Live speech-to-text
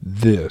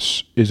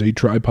This is a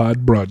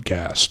tripod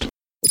broadcast.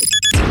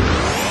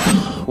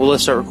 Well,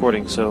 let's start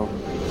recording, so...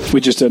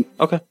 We just did.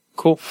 Okay,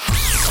 cool.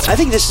 I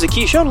think this is a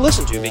key show to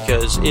listen to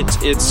because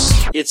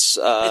it's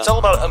all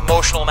about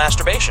emotional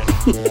masturbation.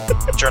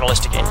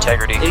 Journalistic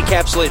integrity. It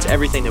encapsulates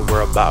everything that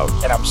we're about.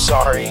 And I'm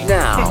sorry.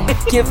 Now,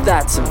 give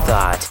that some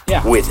thought.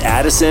 Yeah. With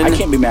Addison. I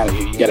can't be mad at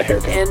you. You got a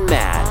haircut. And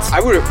Matt. I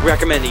would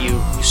recommend that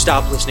you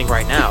stop listening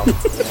right now.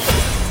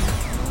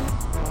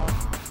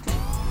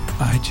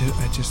 I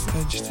just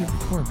did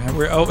record, man.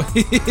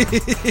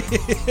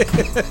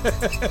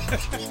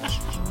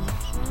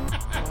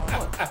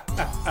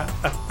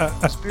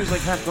 Spears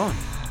like half gone.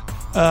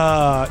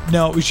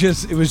 No,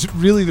 it was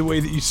really the way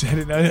that you said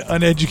it,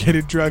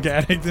 uneducated drug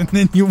addict, and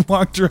then you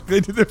walked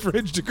directly to the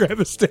fridge to grab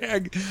a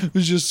stag. It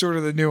was just sort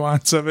of the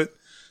nuance of it.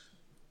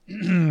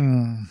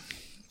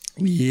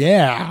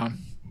 Yeah.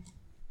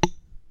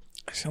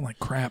 I sound like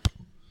crap.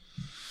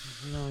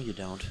 No, you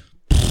don't.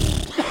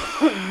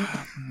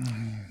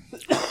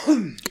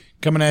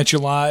 Coming at you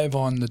live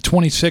on the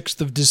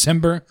 26th of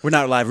December. We're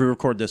not live. We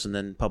record this and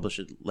then publish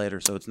it later,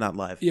 so it's not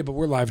live. Yeah, but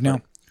we're live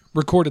now.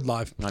 Recorded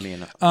live. I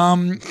mean,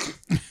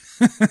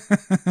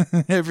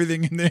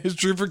 everything in the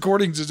history of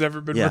recordings has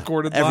ever been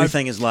recorded live.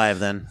 Everything is live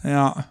then.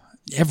 Yeah,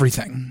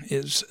 everything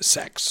is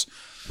sex.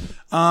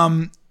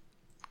 26th,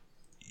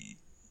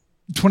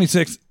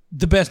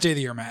 the best day of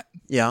the year, Matt.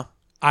 Yeah.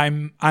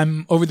 I'm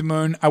over the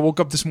moon. I woke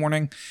up this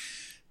morning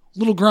a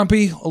little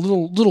grumpy, a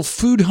little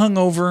food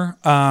hungover.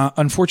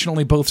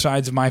 Unfortunately, both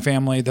sides of my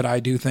family that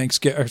I do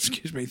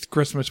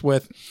Christmas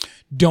with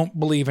don't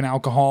believe in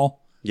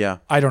alcohol. Yeah.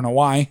 I don't know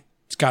why.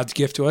 It's God's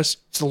gift to us.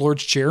 It's the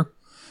Lord's cheer.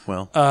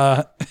 Well.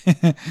 But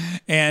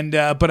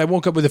I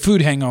woke up with a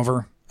food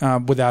hangover,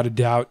 without a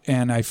doubt,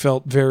 and I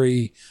felt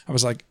I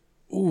was like,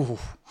 ooh,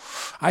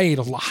 I ate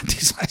a lot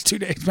these last 2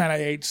 days, man.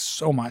 I ate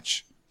so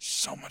much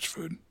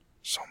food,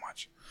 so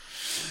much.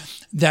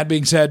 That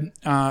being said,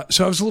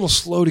 so I was a little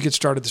slow to get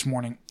started this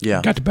morning. Yeah.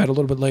 Got to bed a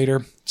little bit later,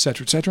 et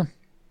cetera, et cetera.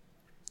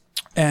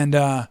 And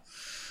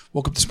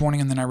woke up this morning,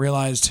 and then I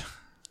realized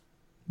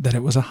that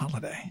it was a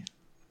holiday.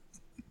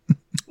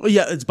 Well,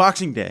 yeah, it's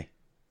Boxing Day.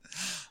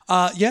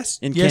 Yes.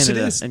 In yes,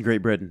 Canada it is. and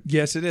Great Britain.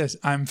 Yes, it is.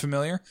 I'm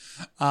familiar.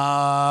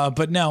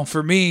 But no,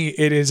 for me,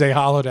 it is a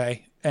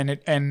holiday.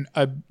 And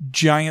a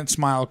giant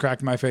smile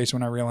cracked my face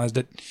when I realized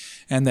it.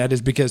 And that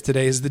is because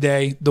today is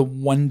the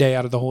one day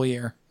out of the whole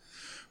year,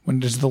 when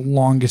it is the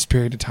longest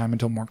period of time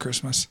until more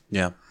Christmas.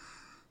 Yeah.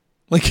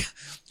 Like,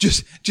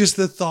 just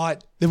the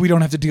thought that we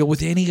don't have to deal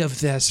with any of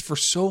this for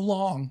so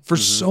long,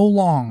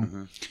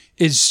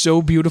 is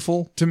so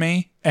beautiful to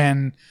me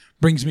and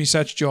brings me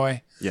such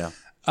joy. Yeah.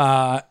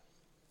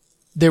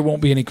 There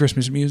won't be any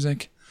Christmas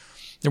music.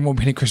 There won't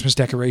be any Christmas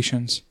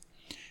decorations.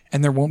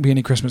 And there won't be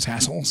any Christmas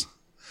hassles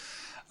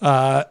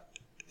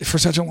for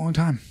such a long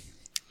time.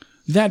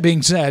 That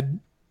being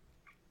said,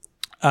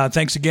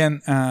 thanks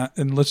again,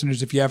 and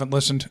listeners, if you haven't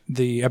listened,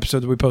 the episode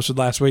that we posted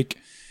last week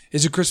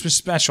is a Christmas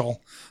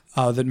special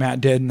that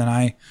Matt did and then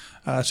I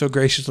so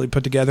graciously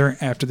put together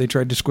after they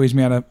tried to squeeze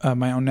me out of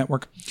my own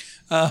network.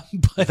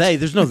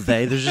 There's no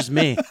they, there's just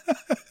me.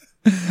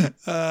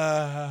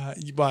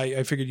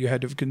 I figured you had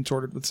to have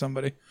consorted with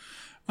somebody.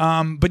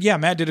 But yeah,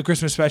 Matt did a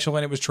Christmas special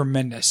and it was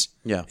tremendous.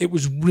 Yeah. It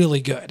was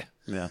really good.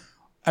 Yeah.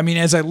 I mean,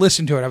 as I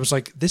listened to it, I was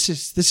like, this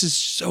is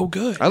so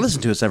good. I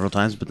listened to it several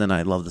times, but then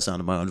I love the sound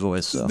of my own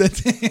voice. So.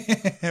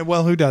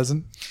 Well, who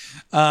doesn't?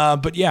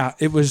 But yeah,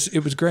 it was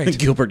great.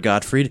 Gilbert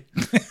Gottfried.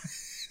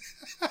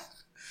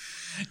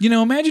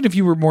 Imagine if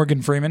you were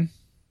Morgan Freeman.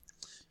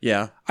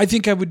 Yeah. I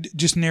think I would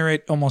just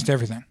narrate almost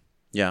everything.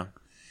 Yeah.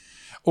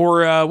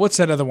 Or what's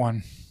that other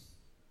one?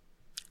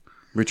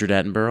 Richard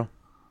Attenborough.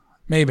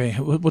 Maybe.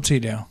 What's he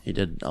do? He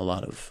did a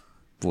lot of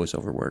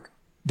voiceover work.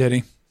 Did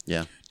he?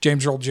 Yeah.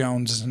 James Earl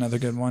Jones is another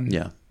good one.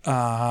 Yeah.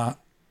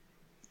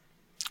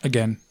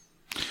 Again,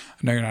 I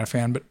know you're not a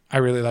fan, but I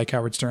really like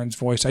Howard Stern's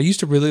voice. I used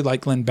to really like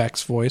Glenn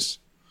Beck's voice.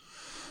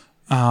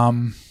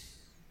 I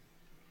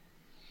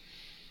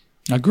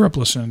grew up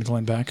listening to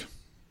Glenn Beck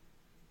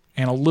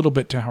and a little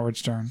bit to Howard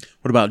Stern.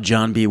 What about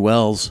John B.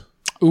 Wells?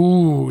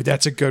 Ooh,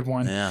 that's a good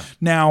one. Yeah.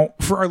 Now,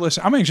 for our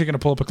listeners, I'm actually going to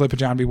pull up a clip of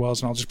John B.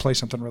 Wells and I'll just play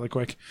something really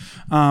quick.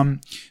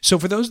 So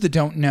for those that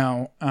don't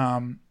know,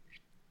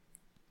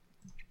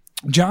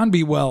 John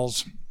B.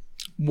 Wells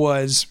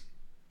was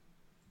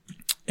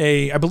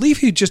I believe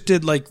he just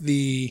did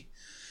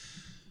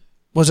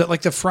was it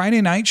like the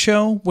Friday night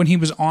show when he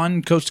was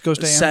on Coast to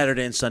Coast AM?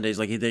 Saturday and Sundays.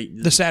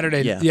 The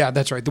Saturday, yeah,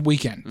 that's right, the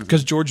weekend.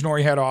 Because George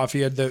Norrie had off, he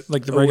had the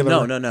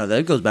regular... No,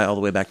 that goes back all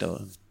the way back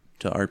to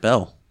Art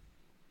Bell.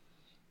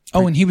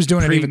 And he was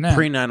doing it even then.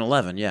 Pre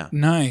 9/11, yeah.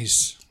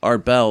 Nice.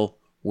 Art Bell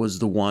was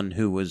the one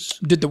who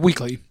did the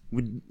weekly.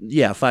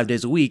 5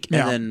 days a week.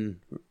 Yeah. And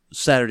then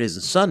Saturdays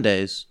and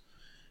Sundays,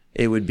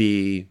 it would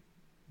be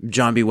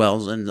John B.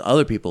 Wells and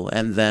other people.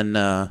 And then,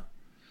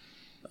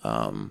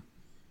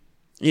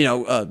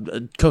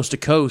 Coast to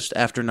Coast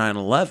after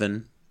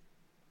 9/11,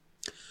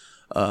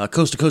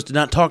 Coast to Coast did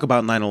not talk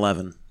about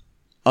 9/11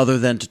 other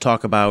than to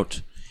talk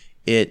about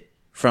it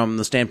from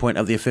the standpoint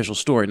of the official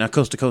story. Now,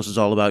 Coast to Coast is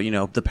all about,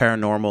 the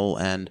paranormal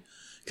and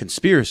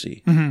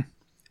conspiracy,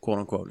 quote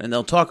unquote. And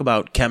they'll talk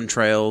about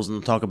chemtrails and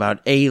they'll talk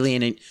about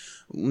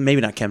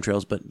maybe not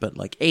chemtrails, but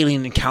like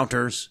alien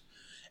encounters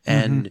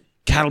and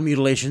cattle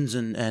mutilations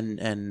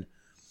and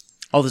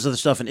all this other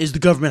stuff. And is the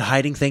government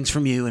hiding things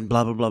from you and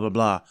blah, blah, blah, blah,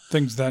 blah.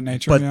 Things of that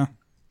nature, But yeah.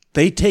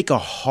 They take a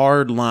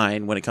hard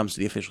line when it comes to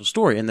the official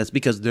story, and that's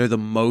because they're the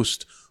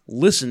most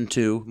listened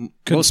to,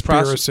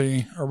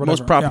 Conspiracy or whatever.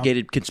 most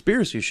propagated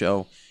conspiracy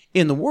show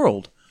in the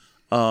world.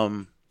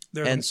 They're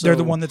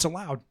the one that's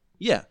allowed.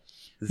 Yeah.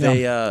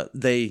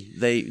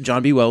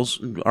 John B.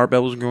 Wells, Art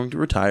Bell was going to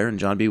retire, and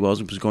John B.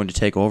 Wells was going to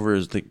take over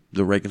as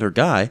the regular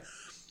guy.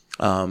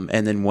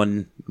 And then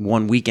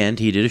one weekend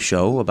he did a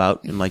show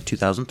in like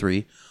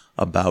 2003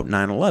 about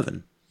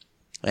 9/11.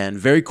 And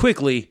very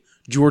quickly,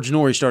 George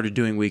Norrie started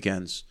doing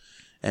weekends,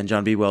 and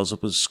John B. Wells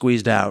was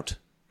squeezed out.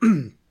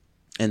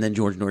 And then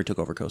George Norrie took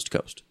over Coast to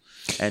Coast.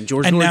 And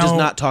George Norrie does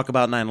not talk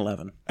about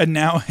 9/11. And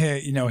now,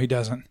 he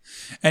doesn't.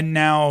 And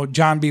now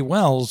John B.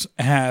 Wells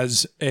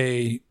has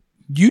a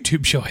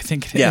YouTube show, I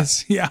think it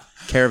is. Yeah.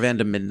 Caravan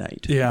to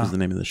Midnight is the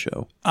name of the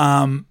show.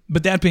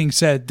 But that being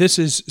said, this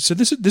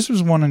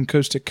was one on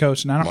Coast to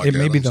Coast, and I don't. Mike It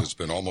may be Evans, it's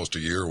been almost a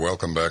year.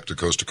 Welcome back to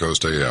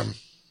Coast AM.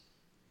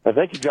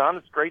 Thank you, John.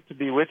 It's great to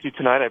be with you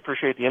tonight. I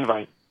appreciate the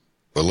invite.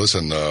 Well,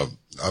 listen,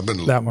 I've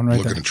been That one right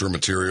looking there. at your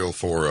material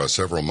for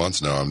several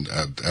months now. I'm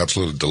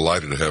absolutely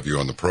delighted to have you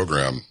on the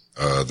program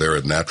there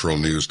at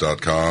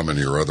naturalnews.com, and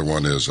your other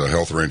one is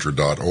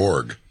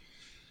healthranger.org.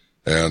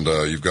 And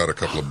you've got a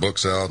couple of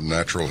books out,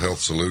 Natural Health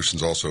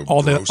Solutions, also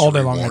all day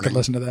Grocery long. Warning. I could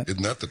listen to that.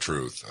 Isn't that the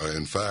truth?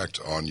 In fact,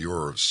 on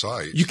your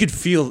site, You could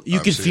feel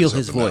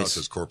his voice.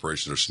 Says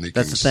corporations are sneaking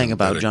That's the thing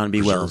about synthetic John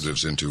B. Wells.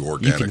 preservatives into You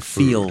organic can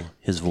food. feel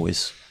his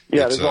voice.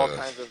 Yeah, It's, there's all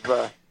kinds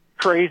of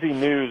crazy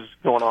news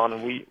going on,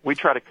 and we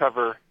try to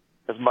cover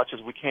as much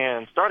as we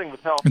can, starting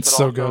with health. It's but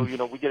so also,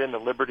 good. we get into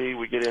liberty,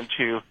 we get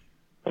into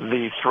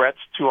the threats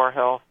to our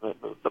health,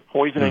 the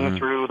poisoning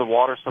through the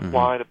water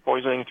supply, the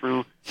poisoning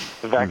through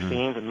the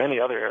vaccines, and many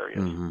other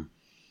areas.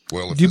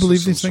 Well, if Do you this believe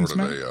is some these things, sort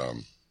of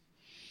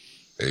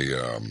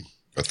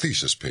a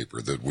thesis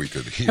paper that we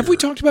could hear. Have we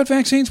talked about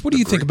vaccines? What do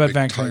you think about The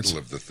vaccines? title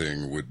of the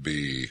thing would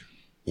be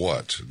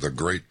what? The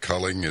Great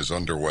Culling is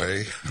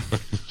underway?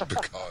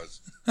 Because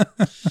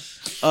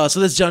So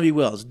that's John B.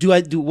 Wells.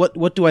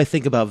 What do I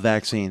think about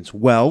vaccines?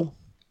 Well,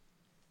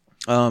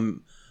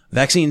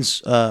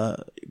 vaccines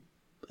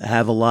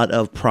have a lot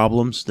of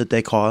problems that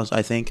they cause,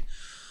 I think.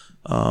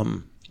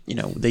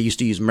 They used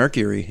to use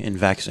mercury in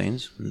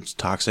vaccines. It's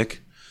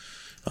toxic.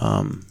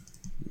 The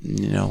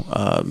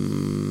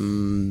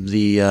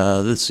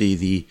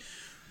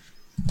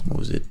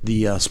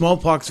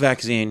smallpox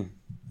vaccine,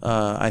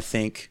 I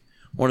think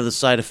one of the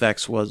side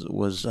effects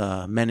was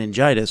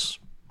meningitis.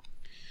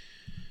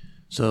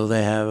 So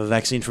they have a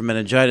vaccine for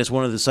meningitis.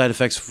 One of the side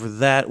effects for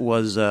that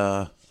was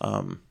I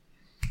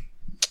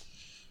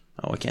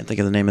can't think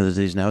of the name of the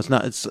disease now.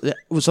 It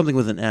was something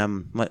with an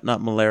M,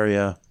 not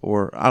malaria,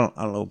 or I don't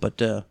know,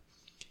 but of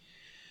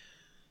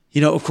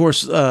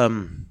course, I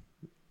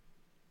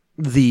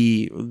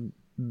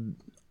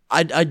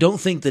don't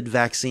think that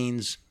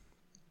vaccines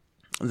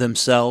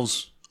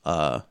themselves,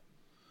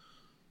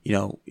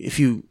 if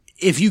you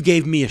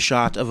gave me a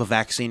shot of a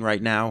vaccine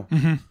right now,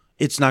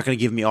 it's not going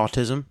to give me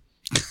autism.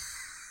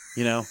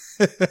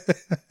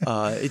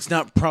 It's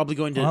not probably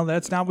going to. Well,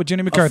 that's not what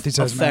Jenny McCarthy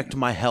says. Affect man.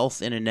 my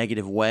health in a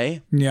negative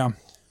way. Yeah.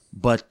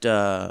 But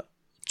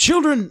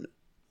children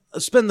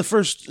spend the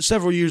first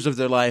several years of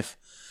their life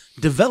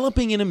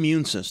developing an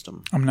immune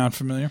system. I'm not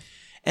familiar.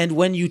 And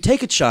when you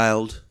take a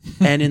child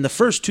and in the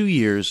first 2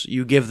 years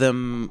you give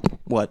them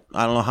what?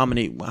 I don't know how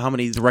many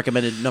the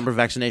recommended number of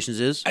vaccinations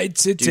is.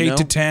 It's Do you 8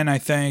 to know? 10, I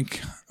think.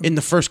 In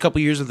the first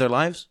couple years of their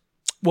lives?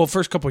 Well,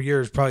 first couple of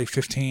years, probably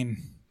 15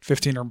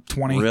 or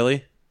 20.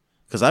 Really?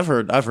 Because I've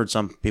heard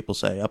some people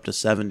say up to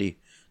 70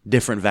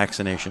 different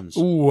vaccinations.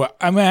 Ooh,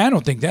 I mean, I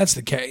don't think that's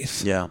the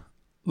case. Yeah.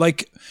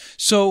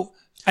 So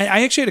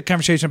I actually had a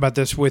conversation about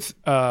this with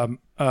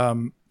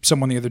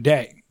someone the other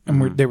day,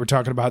 and they were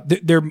talking about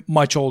they're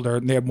much older,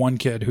 and they have one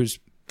kid who's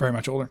very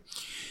much older,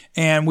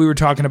 and we were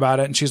talking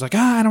about it, and she's like,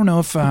 I don't know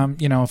if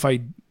if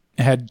I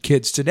had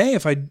kids today,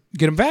 if I'd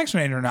get them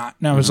vaccinated or not,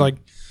 and I was like,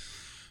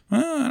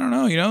 well, I don't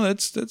know,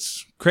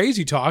 that's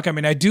crazy talk. I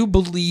mean, I do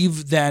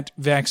believe that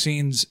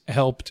vaccines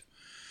helped,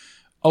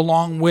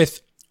 along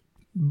with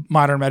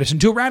modern medicine,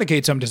 to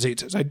eradicate some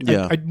diseases. I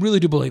really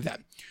do believe that.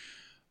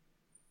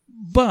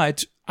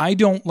 But I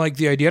don't like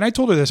the idea, and I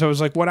told her this, I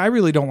was like, what I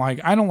really don't like,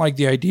 I don't like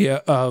the idea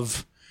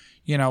of,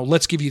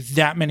 let's give you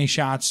that many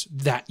shots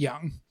that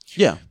young.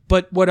 Yeah.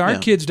 But what our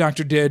kids'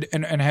 doctor did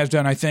and has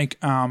done, I think,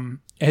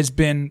 has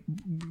been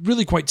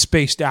really quite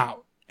spaced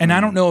out. And I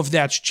don't know if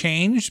that's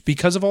changed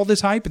because of all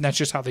this hype, and that's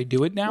just how they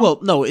do it now. Well,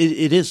 no,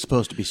 it is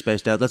supposed to be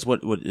spaced out. That's what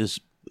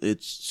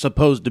it's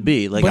supposed to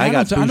be. Like, But I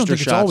got I don't booster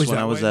think it's shots always when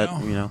that I was way,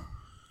 at, no.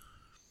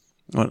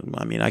 Well,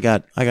 I mean, I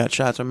got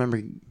shots. I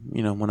remember,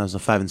 when I was a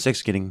 5 and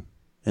 6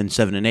 and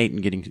 7 and 8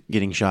 and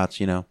getting shots,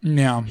 Yeah.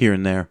 here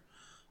and there.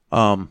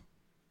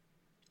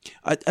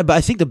 But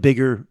I think the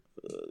bigger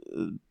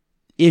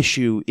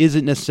issue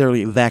isn't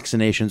necessarily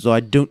vaccinations, though I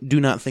do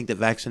not think that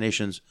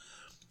vaccinations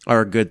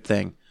are a good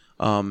thing.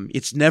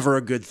 It's never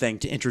a good thing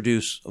to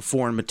introduce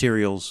foreign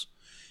materials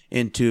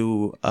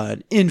into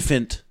an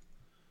infant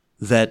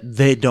that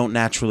they don't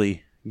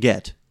naturally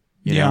get.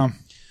 You know?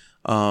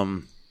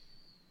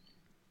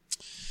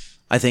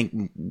 I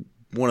think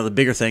one of the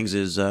bigger things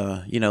is,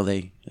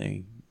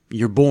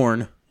 you're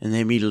born and they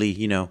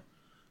immediately,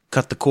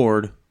 cut the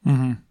cord,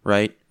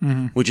 right?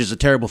 Mm-hmm. Which is a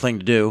terrible thing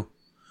to do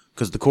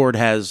because the cord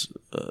has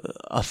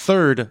a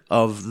third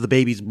of the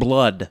baby's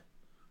blood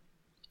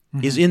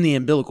is in the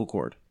umbilical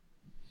cord.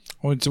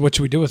 What should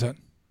we do with it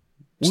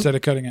instead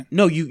of cutting it?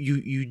 No,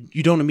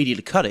 you don't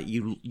immediately cut it.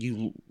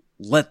 You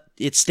let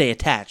it stay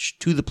attached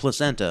to the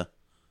placenta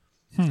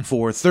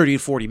for 30 to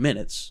 40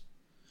 minutes.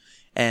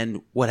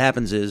 And what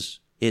happens is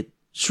it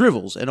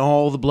shrivels and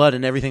all the blood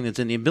and everything that's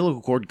in the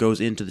umbilical cord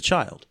goes into the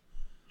child.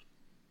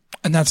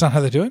 And that's not how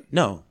they do it?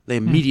 No, they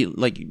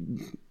immediately,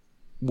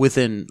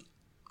 within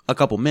a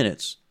couple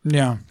minutes,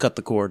 cut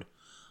the cord.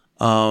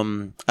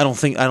 I don't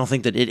think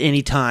that at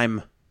any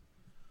time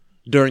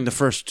during the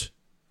first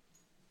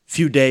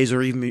few days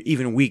or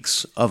even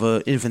weeks of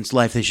an infant's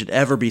life they should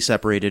ever be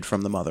separated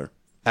from the mother,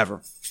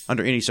 ever,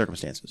 under any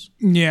circumstances.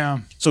 Yeah.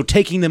 So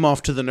taking them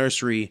off to the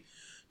nursery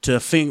to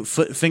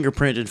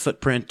fingerprint and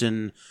footprint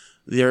and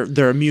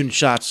their immune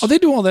shots. Oh, they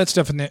do all that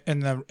stuff in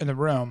the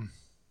room.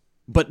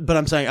 But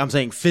I'm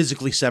saying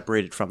physically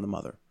separated from the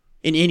mother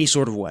in any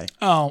sort of way.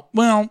 Oh,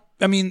 well,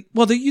 I mean,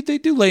 they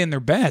do lay in their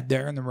bed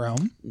there in the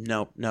room.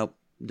 No.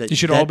 They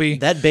should all be.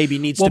 That baby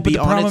needs to be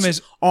on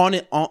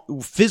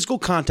physical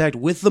contact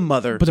with the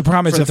mother. But the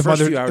problem is if the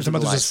mother's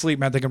life. Asleep,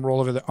 man, they can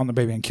roll over on the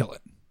baby and kill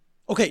it.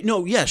 Okay,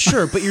 no, yeah,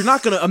 sure, but you're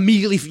not going to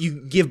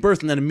you give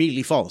birth and then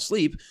immediately fall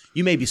asleep.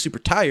 You may be super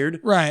tired,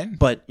 right?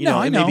 But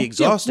it may be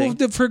exhausting. Yeah,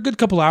 well, for a good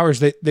couple hours,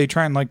 they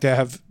try and like to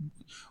have.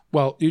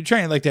 Well, you're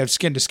trying to have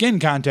skin-to-skin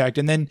contact,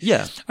 and then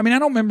I mean, I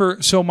don't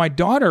remember. So my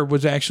daughter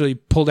was actually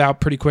pulled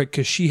out pretty quick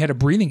because she had a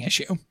breathing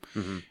issue,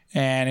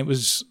 and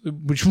which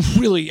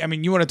really, I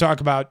mean, you want to talk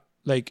about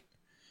like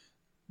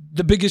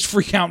the biggest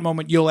freak out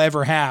moment you'll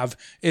ever have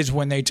is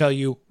when they tell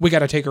you we got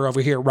to take her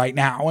over here right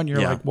now, and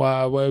you're like,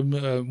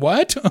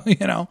 what?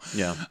 Yeah.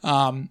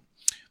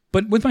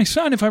 But with my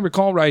son, if I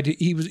recall right,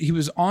 he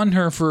was on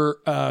her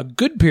for a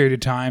good period of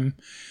time.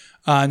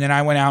 And then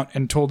I went out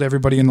and told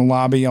everybody in the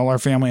lobby, all our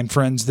family and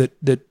friends, that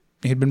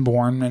he'd been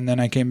born. And then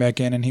I came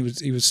back in, and he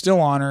was still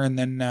on her. And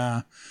then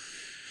I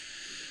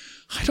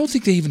don't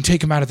think they even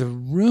take him out of the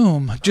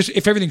room. Just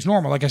if everything's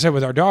normal, like I said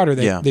with our daughter,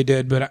 they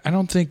did. But I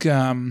don't think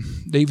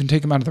they even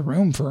take him out of the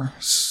room for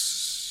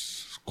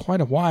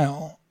quite a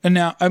while. And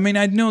now, I mean,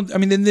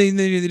 then they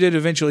did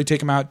eventually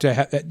take him out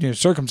to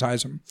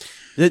circumcise him.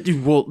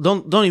 Well,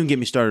 don't even get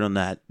me started on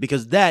that,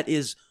 because that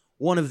is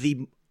one of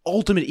the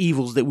ultimate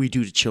evils that we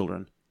do to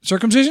children.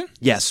 Circumcision?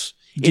 Yes.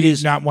 It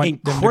is not want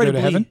incredibly, them to go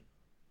to heaven?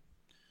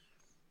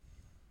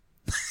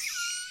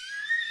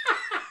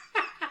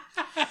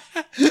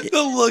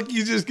 The look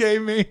you just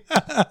gave me.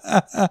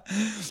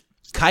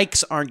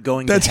 Kikes aren't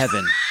going to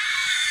heaven.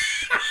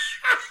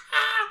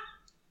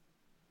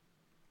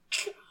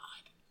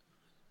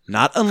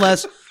 Not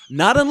unless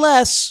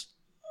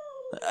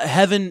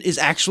heaven is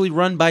actually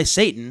run by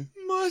Satan.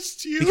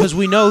 Must you? Because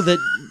we know that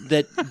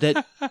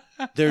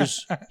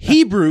there's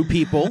Hebrew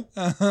people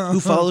who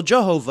follow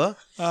Jehovah,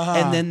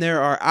 and then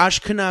there are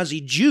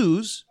Ashkenazi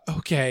Jews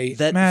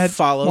that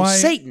follow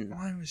Satan.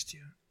 Why must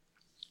you?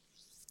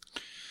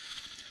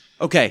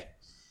 Okay.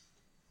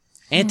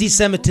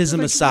 Anti-Semitism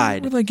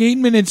aside. We're like 8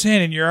 minutes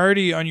in, and you're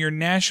already on your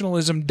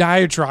nationalism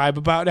diatribe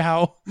about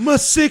how... My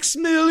 6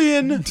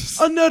 million!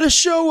 Another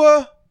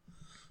shower!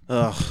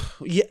 Ugh.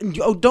 Yeah,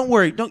 oh, don't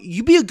worry. Don't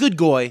you be a good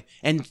boy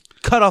and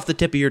cut off the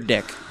tip of your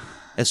dick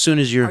as soon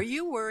as you're... Are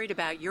you worried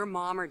about your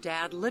mom or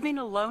dad living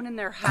alone in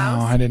their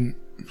house? Oh, I didn't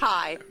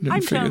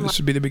I'm figure this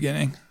would be the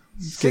beginning.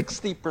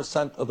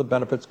 60% of the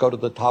benefits go to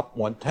the top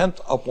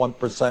 1/10 of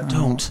 1%.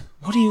 Don't.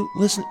 What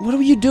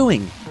are you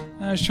doing?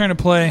 I was trying to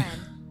play...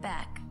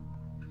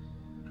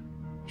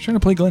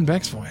 Glenn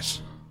Beck's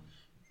voice.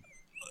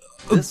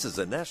 This is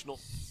a national...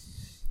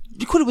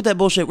 You quit it with that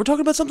bullshit. We're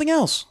talking about something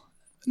else.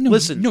 No,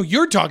 listen. No,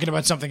 you're talking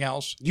about something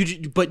else. You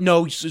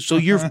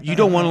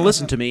don't want to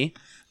listen to me.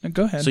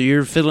 Go ahead. So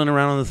you're fiddling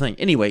around on the thing.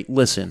 Anyway,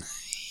 listen.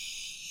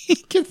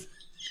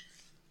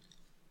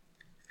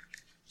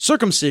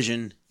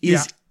 Circumcision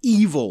is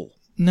evil.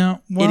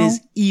 No, well, it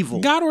is evil.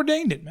 God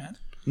ordained it, man.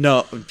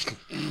 No.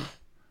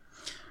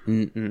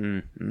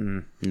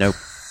 Nope.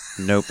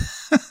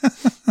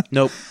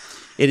 Nope.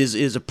 It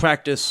is a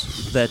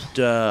practice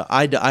that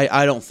I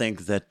don't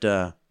think that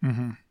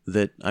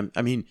that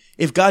I mean,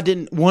 if God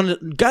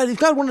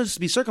wanted us to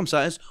be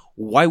circumcised,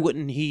 why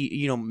wouldn't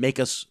He make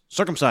us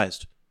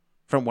circumcised?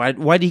 Why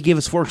did He give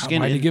us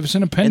foreskin? Why did He give us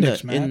an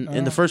appendix,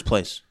 in the first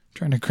place?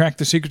 Trying to crack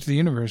the secret to the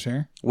universe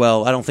here.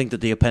 Well, I don't think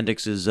that the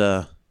appendix is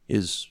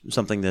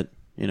something that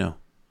I don't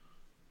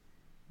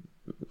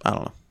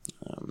know.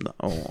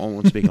 I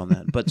won't speak on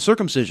that. But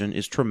circumcision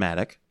is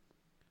traumatic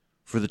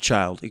for the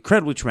child,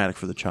 incredibly traumatic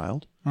for the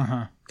child.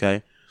 Uh-huh.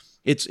 Okay,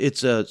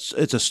 it's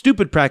a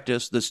stupid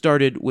practice that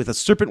started with a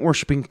serpent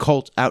worshipping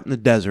cult out in the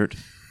desert.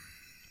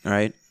 All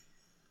right,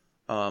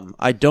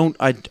 I don't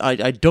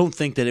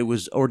think that it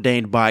was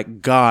ordained by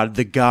God,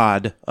 the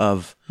God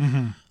of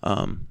the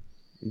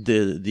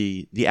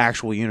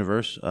actual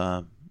universe.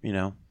 Probably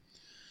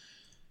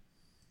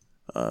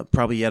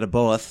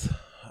Yetaboeth,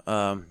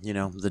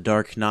 the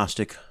dark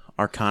Gnostic,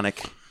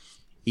 archonic,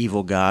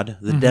 evil god,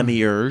 the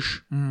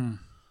demiurge.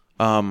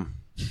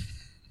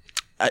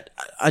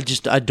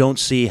 I don't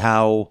see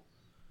how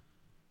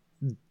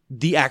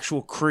the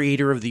actual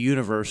creator of the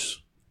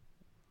universe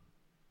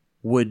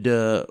would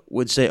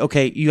say,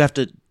 okay, you have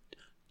to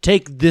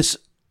take this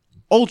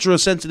ultra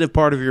sensitive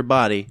part of your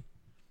body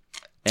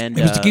and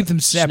it was to keep them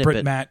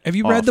separate, Matt. Have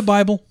you read the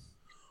Bible?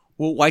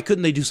 Well, why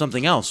couldn't they do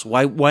something else?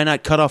 Why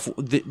not cut off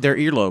their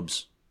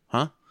earlobes?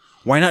 Huh?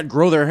 Why not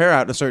grow their hair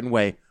out in a certain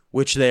way,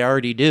 which they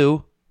already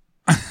do?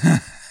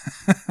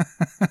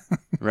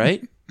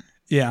 Right?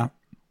 Yeah.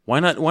 Why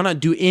not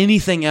do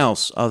anything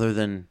else other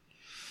than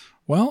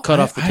cut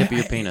off the tip of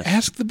your penis?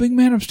 Ask the big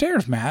man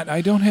upstairs, Matt.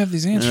 I don't have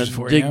these answers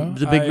for you.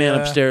 The big man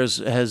upstairs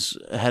has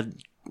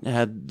had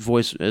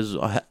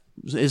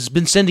has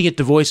been sending it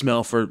to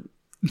voicemail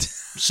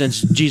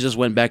since Jesus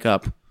went back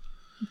up.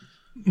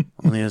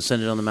 I'm going to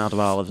send it on the Mount of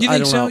Olives. You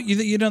think so?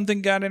 You don't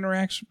think God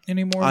interacts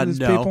anymore with his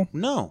people?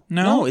 No.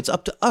 It's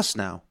up to us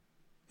now.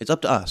 It's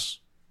up to us.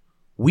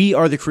 We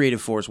are the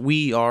creative force.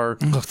 We are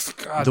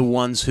the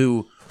ones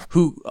who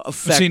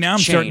affect. See, now I'm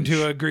change. starting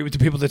to agree with the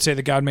people that say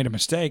that God made a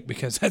mistake,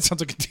 because that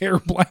sounds like a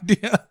terrible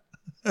idea.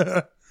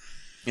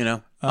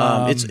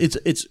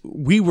 It's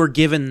we were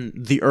given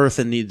the earth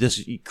and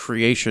this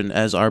creation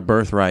as our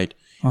birthright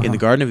in the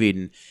Garden of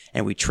Eden,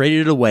 and we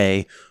traded it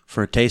away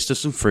for a taste of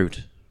some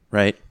fruit,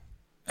 right?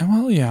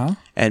 Well, yeah.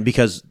 And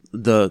because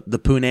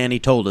the poo nanny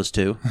told us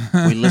to,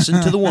 we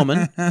listened to the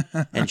woman,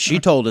 and she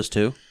told us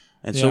to,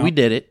 and so we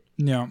did it.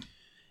 Yeah.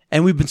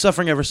 And we've been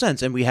suffering ever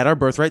since, and we had our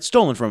birthright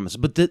stolen from us.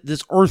 But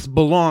this earth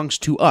belongs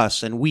to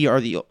us, and we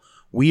are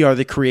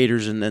the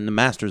creators and the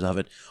masters of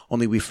it.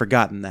 Only we've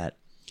forgotten that,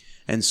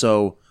 and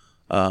so,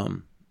 I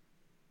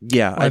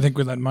think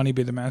we let money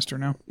be the master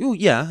now. Oh,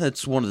 yeah,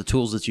 that's one of the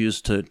tools that's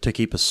used to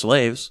keep us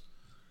slaves.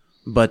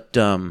 But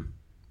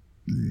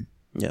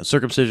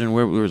circumcision.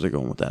 Where was I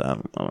going with that? I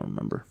don't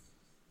remember.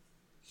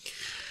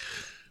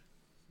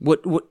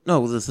 What?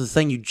 No, the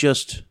thing you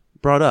just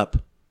brought up.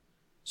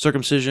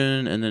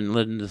 Circumcision, and then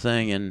led into the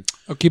thing, and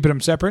keeping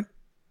them separate.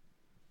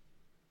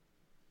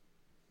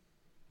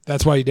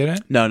 That's why you did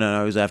it. No,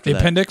 it was after the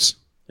appendix.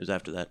 It was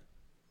after that.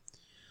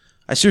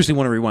 I seriously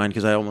want to rewind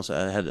because I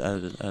had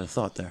a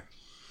thought there.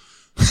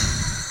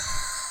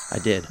 I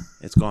did.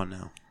 It's gone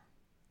now.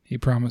 He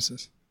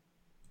promises.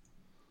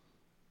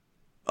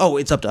 Oh,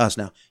 it's up to us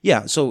now.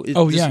 Yeah. So.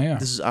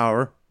 This is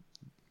our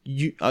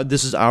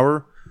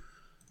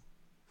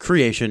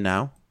creation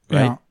now,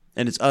 right? Yeah.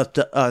 And it's up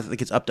to us.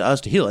 Like, it's up to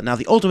us to heal it. Now,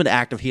 the ultimate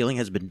act of healing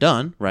has been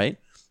done, right?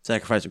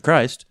 Sacrifice of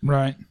Christ,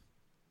 right?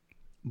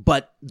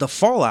 But the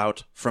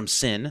fallout from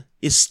sin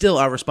is still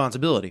our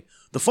responsibility.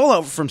 The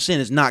fallout from sin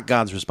is not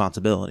God's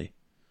responsibility.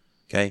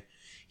 Okay,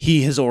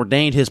 He has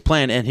ordained His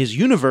plan and His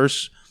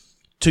universe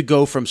to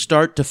go from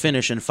start to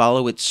finish and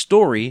follow its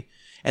story,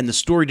 and the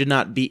story to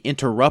not be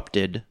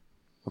interrupted.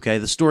 Okay,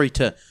 the story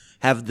to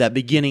have that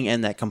beginning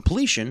and that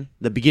completion,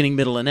 the beginning,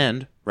 middle, and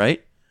end,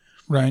 right?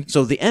 Right.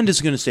 So the end is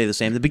going to stay the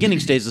same. The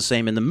beginning stays the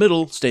same, and the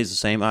middle stays the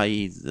same,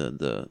 i.e.,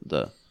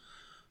 the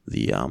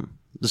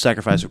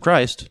sacrifice of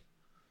Christ.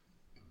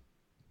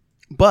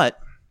 But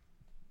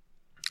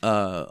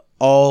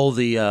all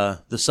the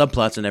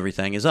subplots and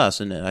everything is us,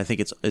 and I think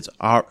it's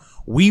our.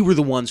 We were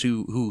the ones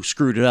who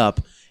screwed it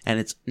up, and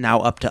it's now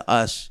up to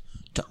us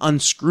to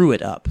unscrew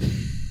it up.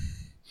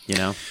 You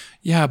know.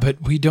 Yeah, but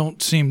we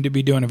don't seem to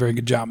be doing a very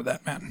good job of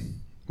that,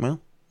 man.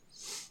 Well.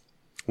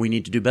 We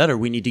need to do better.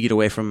 We need to get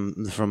away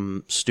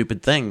from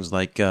stupid things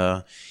like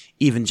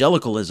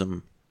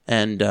evangelicalism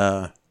and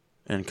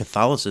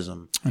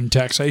Catholicism and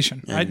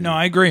taxation.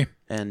 I agree.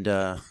 And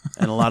a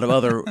lot of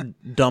other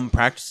dumb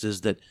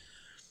practices that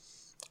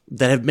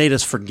have made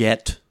us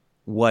forget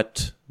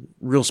what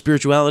real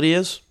spirituality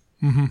is.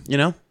 Mm-hmm. You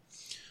know,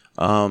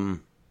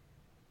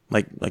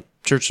 like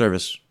church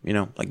service. You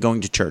know, like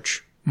going to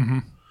church. Mm-hmm.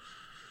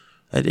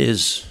 That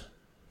is,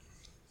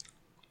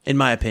 in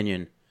my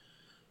opinion,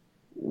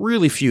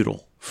 really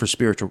futile for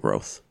spiritual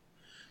growth,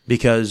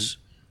 because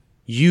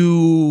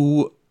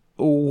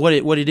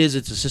what it is,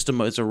 it's a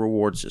system, it's a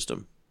reward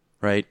system,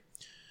 right?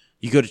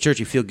 You go to church,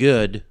 you feel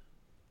good,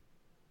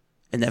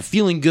 and that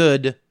feeling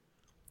good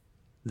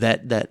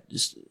that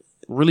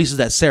releases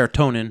that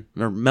serotonin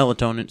or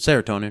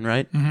serotonin,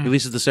 right? Mm-hmm.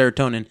 Releases the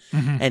serotonin,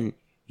 mm-hmm. and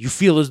you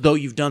feel as though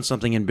you've done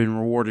something and been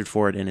rewarded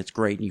for it, and it's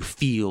great, and you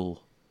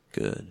feel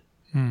good.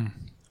 Mm.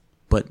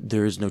 But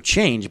there is no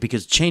change,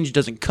 because change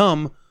doesn't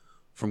come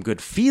from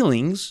good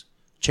feelings.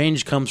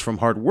 Change comes from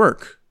hard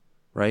work,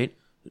 right?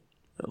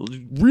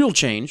 Real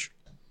change,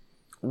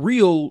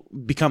 real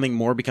becoming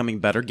more, becoming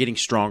better, getting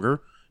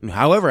stronger, in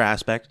however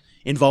aspect,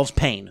 involves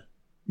pain.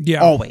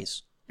 Yeah.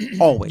 Always.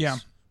 Always. Yeah.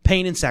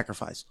 Pain and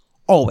sacrifice.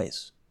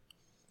 Always.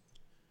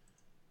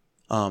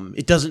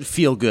 It doesn't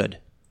feel good.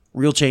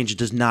 Real change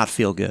does not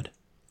feel good.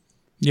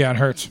 Yeah, it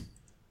hurts.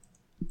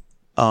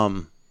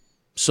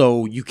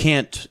 So you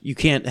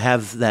can't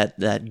have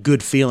that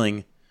good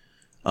feeling.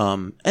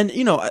 And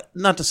you know,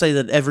 not to say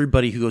that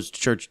everybody who goes to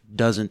church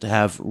doesn't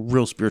have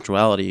real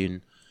spirituality,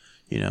 and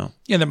you know,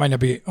 Yeah, that might not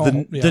be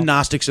the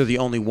Gnostics are the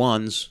only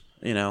ones,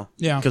 you know,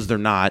 Yeah. because they're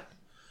not.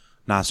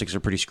 Gnostics are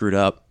pretty screwed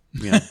up,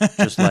 you know,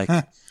 just like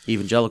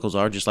evangelicals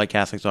are, just like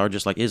Catholics are,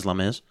 just like Islam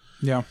is.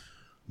 Yeah.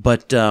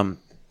 But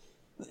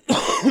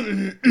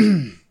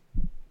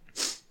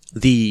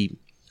the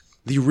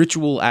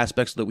ritual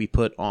aspects that we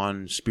put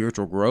on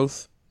spiritual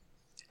growth,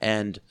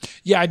 and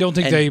Yeah, I don't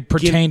think they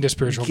pertain to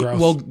spiritual growth.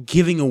 Well,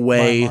 giving by and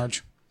away,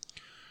 large.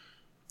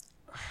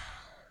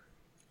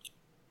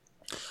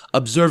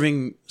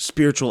 observing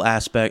spiritual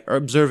aspect, or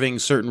observing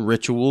certain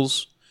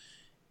rituals,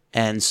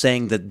 and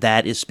saying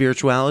that is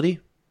spirituality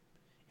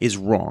is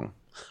wrong.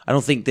 I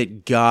don't think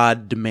that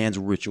God demands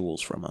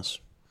rituals from us.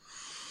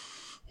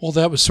 Well,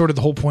 that was sort of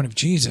the whole point of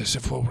Jesus,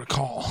 if we'll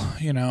recall,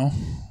 you know,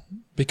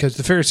 because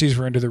the Pharisees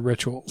were into the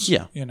rituals,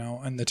 Yeah. you know,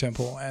 and the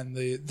temple and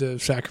the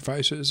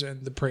sacrifices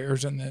and the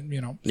prayers and the, you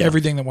know, Yeah.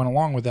 everything that went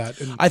along with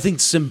that. And I think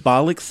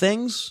symbolic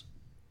things,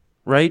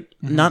 right?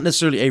 Not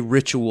necessarily a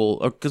ritual,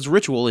 because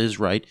ritual is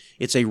right.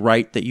 It's a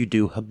rite that you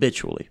do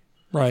habitually.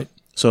 right.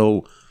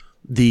 So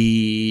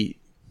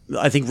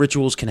I think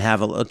rituals can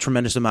have a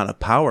tremendous amount of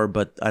power,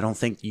 but I don't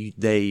think I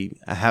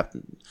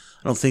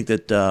don't think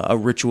that a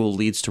ritual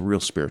leads to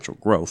real spiritual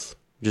growth.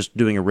 Just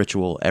doing a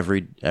ritual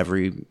every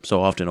so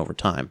often over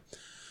time.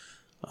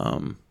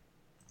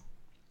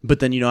 But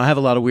then, you know, I have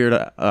a lot of weird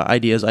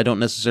ideas. I don't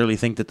necessarily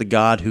think that the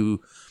God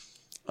who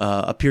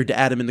appeared to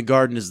Adam in the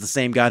garden is the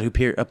same God who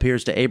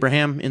appears to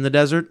Abraham in the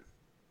desert.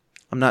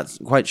 I'm not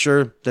quite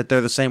sure that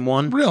they're the same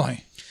one.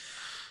 Really?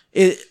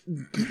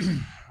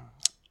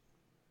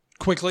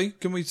 Quickly,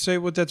 can we say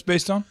what that's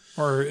based on?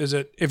 Or is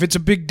it, if it's a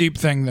big, deep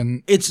thing,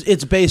 then It's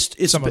based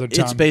Some other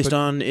time, based but-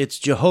 on it's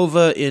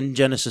Jehovah in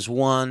Genesis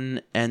 1,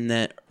 and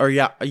then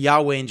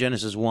Yahweh in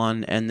Genesis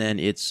 1, and then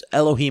it's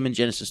Elohim in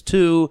Genesis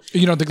 2.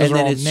 you don't think those and are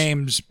then all it's-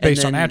 names and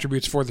based on then-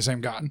 attributes for the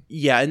same God?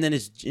 Yeah, and then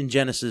it's in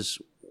Genesis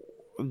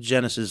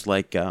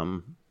like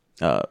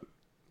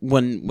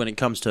when it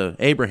comes to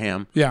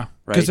Abraham, Yeah,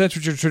 Right. because that's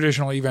what your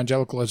traditional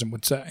evangelicalism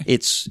would say.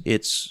 it's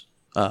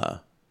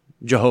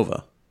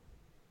Jehovah,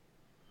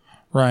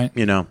 Right.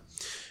 you know,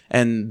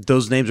 and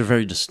those names are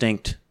very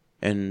distinct,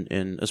 and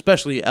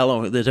especially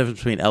Elohim. The difference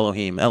between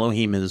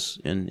Elohim is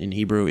in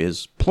Hebrew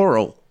is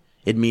plural.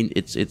 It means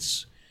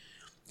it's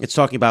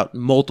talking about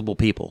multiple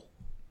people.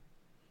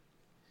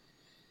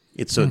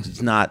 It's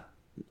not.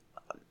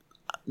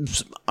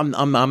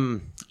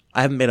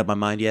 I haven't made up my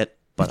mind yet,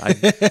 but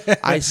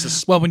I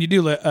Well, when you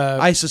do,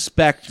 I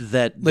suspect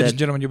that ladies and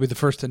gentlemen, you'll be the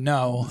first to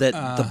know that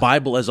the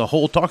Bible as a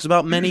whole talks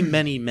about many,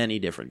 many, many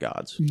different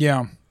gods.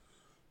 Yeah.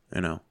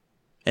 You know,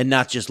 and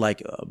not just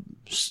like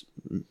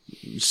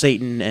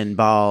Satan and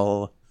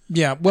Baal.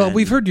 Yeah. Well,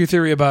 we've heard your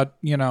theory about,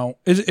 you know,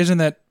 isn't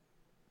that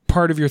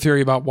part of your theory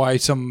about why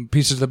some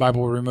pieces of the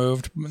Bible were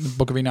removed, the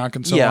Book of Enoch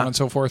and so Yeah. on and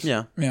so forth?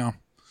 Yeah. Yeah.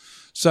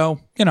 So,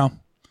 you know,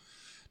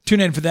 tune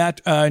in for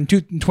that. In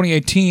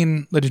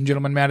 2018, ladies and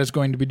gentlemen, Matt is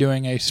going to be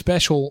doing a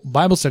special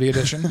Bible study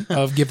edition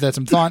of Give That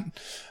Some Thought.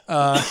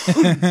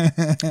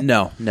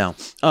 No.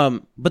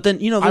 But then,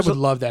 you know, I would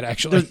love that,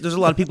 actually. there's a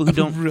lot of people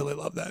who I would really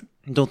love that.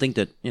 don't think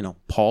that, you know,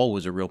 Paul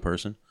was a real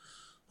person.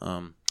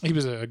 He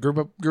was a group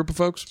of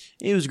folks?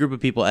 It was a group of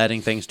people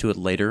adding things to it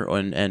later,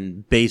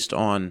 and based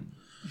on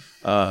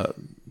a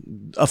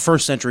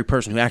first century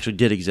person who actually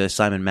did exist,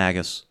 Simon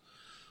Magus.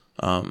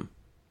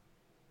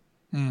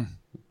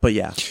 But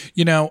yeah,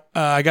 You know,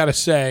 I got to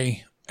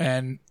say,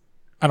 and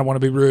I don't want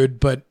to be rude,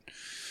 but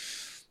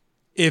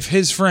if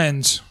his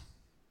friends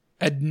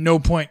at no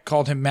point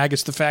called him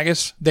Magus the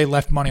Fagus, they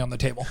left money on the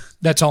table.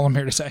 That's all I'm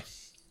here to say.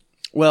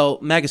 well,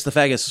 Magus the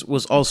Fagus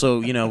was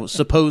also, you know,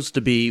 supposed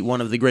to be one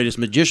of the greatest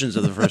magicians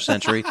of the first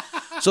century,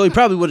 so he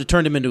probably would have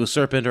turned him into a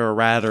serpent or a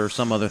rat or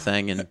some other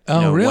thing, and went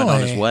on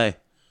really? his way.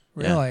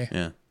 Really?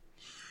 Yeah.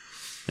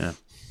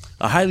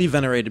 Highly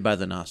venerated by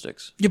the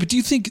Gnostics. Yeah, but do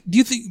you think,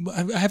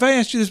 have I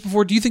asked you this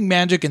before? Do you think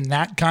magic in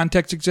that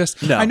context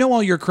exists? No. I know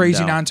all your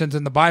crazy No. nonsense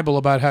in the Bible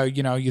about how,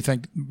 you know, you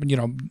think, you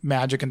know,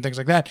 magic and things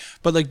like that.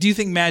 But like, do you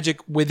think magic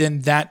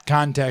within that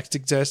context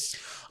exists?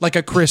 Like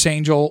a Chris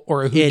Angel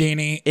or a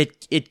Houdini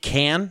It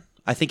can.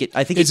 I think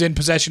is in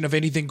possession of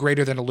anything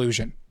greater than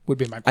illusion would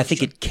be my question. I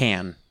think it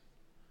can.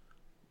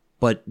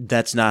 But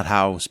that's not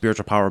how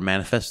spiritual power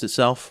manifests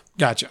itself.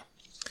 Gotcha.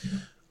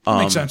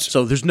 Makes sense.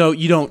 So there's no,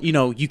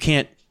 you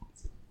can't,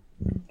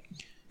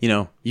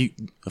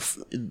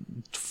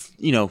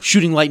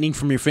 shooting lightning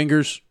from your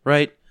fingers,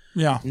 right?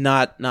 Yeah.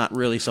 Not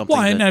really something.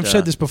 Well, and that, I've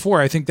said this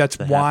before. I think that's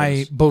why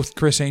happens. both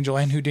Chris Angel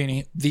and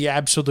Houdini, the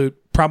absolute,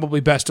 probably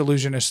best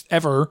illusionists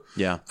ever.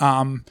 Yeah.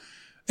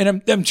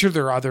 And I'm sure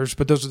there are others,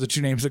 but those are the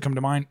two names that come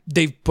to mind.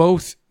 They've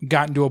both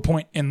gotten to a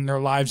point in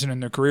their lives and in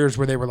their careers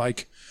where they were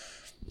like,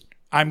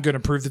 I'm going to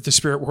prove that the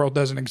spirit world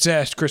doesn't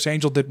exist. Chris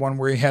Angel did one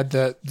where he had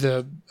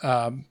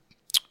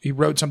he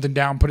wrote something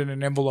down, put it in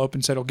an envelope,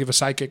 and said he'll give a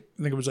psychic,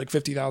 I think it was like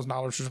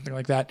 $50,000 or something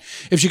like that,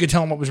 if she could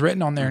tell him what was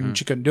written on there, and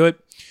she couldn't do it.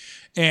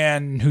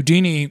 And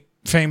Houdini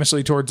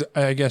famously, towards,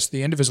 I guess,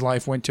 the end of his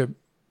life, went to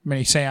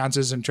many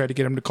seances and tried to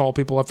get him to call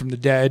people up from the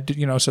dead,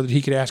 so that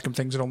he could ask him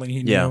things that only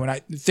he knew,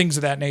 and things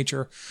of that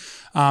nature.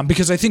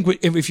 Because I think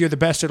if you're the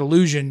best at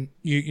illusion,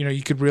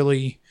 you could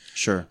really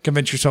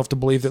convince yourself to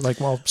believe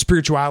that,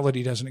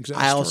 spirituality doesn't exist.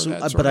 I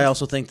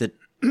also think that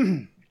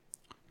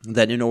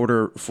that in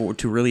order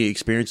to really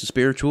experience the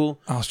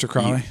spiritual, Aleister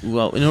Crowley.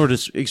 In order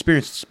to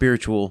experience the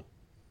spiritual,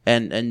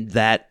 and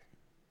that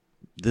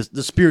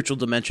the spiritual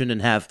dimension,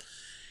 and have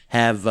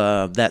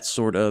that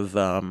sort of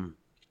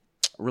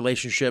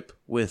relationship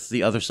with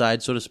the other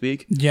side, so to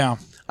speak. Yeah.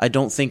 I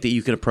don't think that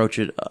you can approach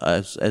it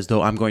as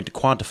though I'm going to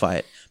quantify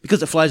it,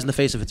 because it flies in the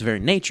face of its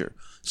very nature.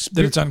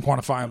 That it's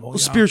unquantifiable.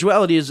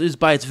 Spirituality is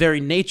by its very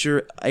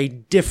nature a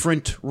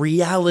different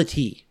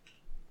reality.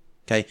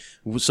 Okay?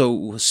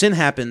 So sin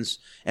happens,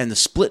 and the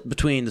split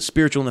between the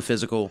spiritual and the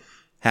physical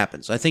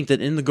happens. I think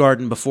that in the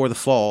garden before the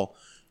fall,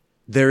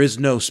 there is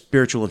no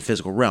spiritual and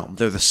physical realm.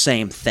 They're the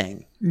same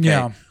thing. Okay?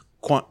 Yeah.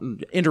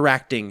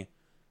 Interacting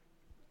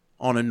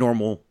on a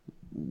normal,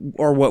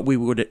 or what we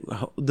would,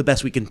 the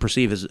best we can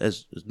perceive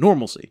as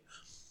normalcy.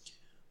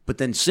 But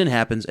then sin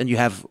happens, and you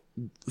have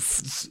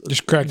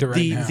just cracked it right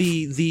in half.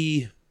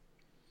 The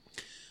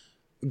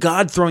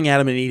God throwing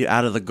Adam and Eve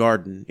out of the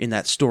garden in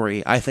that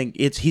story. I think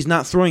he's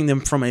not throwing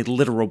them from a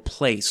literal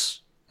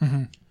place.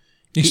 Mm-hmm.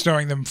 He's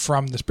throwing them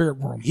from the spirit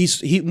world.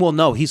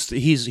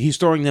 He's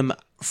throwing them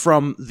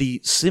from the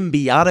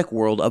symbiotic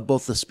world of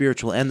both the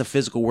spiritual and the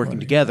physical working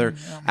together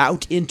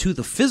out into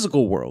the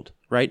physical world,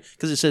 right?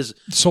 Because it says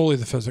solely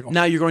the physical.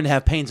 Now you're going to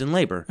have pains and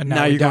labor. And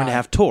now you're going to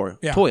have toil.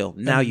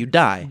 Now you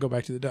die. Go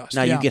back to the dust.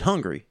 Now you get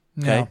hungry.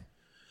 Okay, Yeah.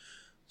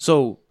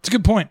 So it's a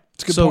good point.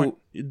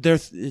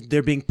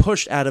 They're being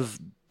pushed out of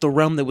the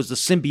realm that was the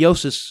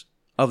symbiosis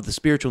of the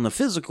spiritual and the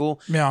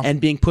physical, and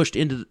being pushed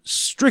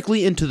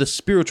strictly into the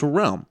spiritual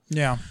realm.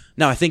 Yeah.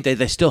 Now I think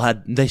they still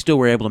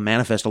were able to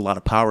manifest a lot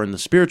of power in the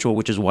spiritual,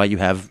 which is why you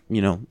have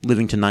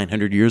living to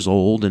 900 years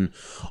old and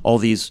all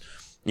these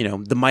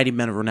the mighty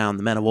men of renown,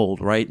 the men of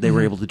old, right? They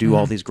were able to do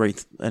all these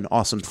great and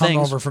awesome things.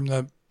 Hung over from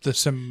the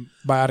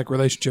symbiotic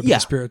relationship of the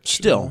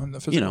spirit, and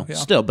the physical.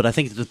 Still. But I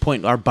think at the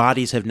point our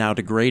bodies have now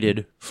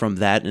degraded from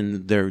that,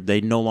 and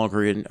they no longer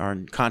are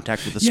in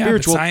contact with the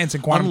spiritual. But science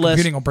and quantum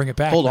computing will bring it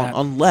back. Hold on,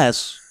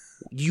 unless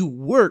you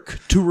work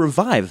to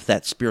revive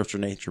that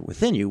spiritual nature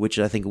within you, which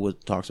I think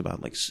what talks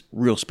about like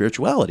real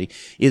spirituality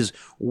is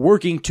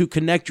working to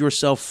connect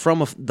yourself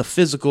from the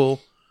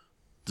physical,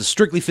 the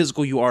strictly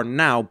physical you are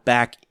now,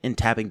 back and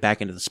tapping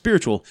back into the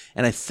spiritual.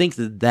 And I think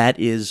that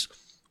is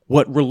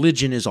what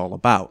religion is all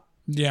about.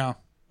 Yeah.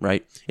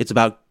 Right? It's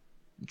about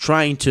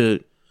trying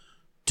to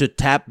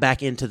tap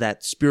back into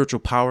that spiritual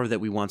power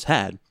that we once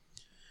had.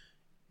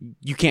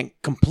 You can't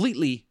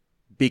completely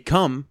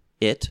become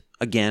it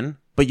again,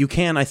 but you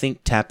can, I think,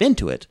 tap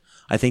into it.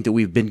 I think that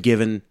we've been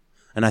given,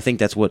 and I think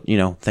that's what,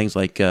 things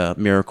like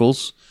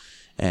miracles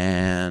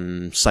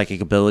and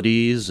psychic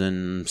abilities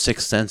and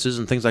sixth senses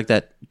and things like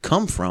that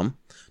come from.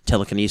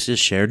 Telekinesis,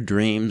 shared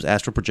dreams,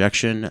 astral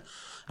projection,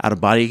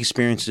 out-of-body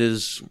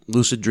experiences,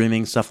 lucid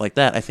dreaming, stuff like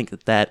that. I think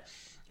that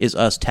is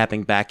us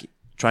trying to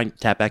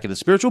tap back into the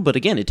spiritual, but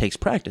again, it takes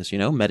practice,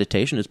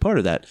 meditation is part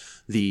of that.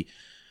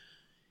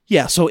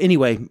 So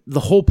anyway, the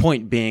whole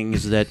point being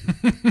is that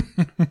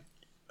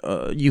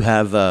you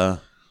have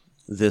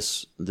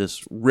this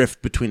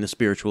rift between the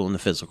spiritual and the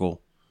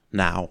physical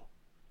now,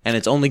 and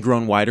it's only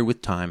grown wider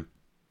with time.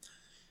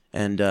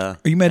 And are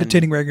you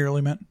meditating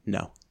regularly, Matt?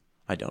 No,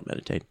 I don't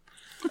meditate.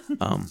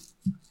 You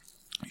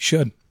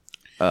should.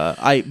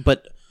 I think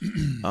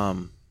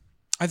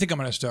I'm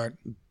going to start.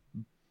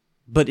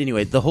 But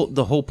anyway, the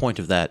whole point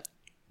of that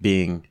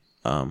being,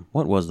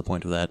 what was the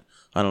point of that?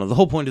 I don't know. The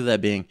whole point of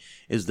that being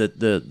is that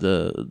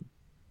the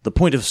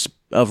point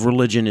of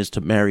religion is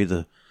to marry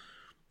the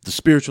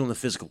spiritual and the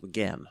physical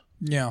again.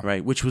 Yeah.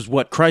 Right. Which was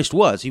what Christ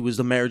was. He was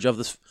the marriage of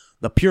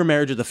the pure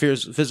marriage of the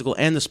physical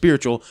and the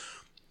spiritual.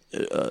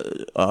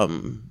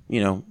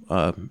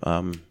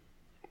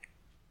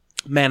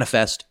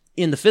 Manifest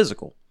in the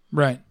physical.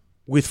 Right.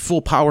 With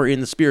full power in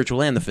the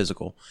spiritual and the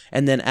physical.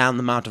 And then on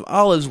the Mount of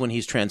Olives, when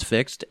he's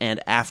transfixed, and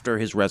after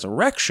his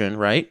resurrection,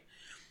 right,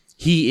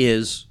 he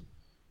is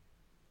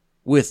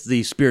with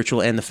the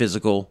spiritual and the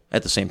physical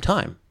at the same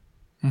time.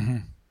 Mm-hmm.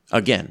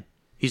 Again,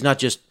 he's not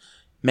just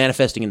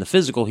manifesting in the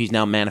physical, he's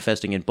now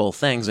manifesting in both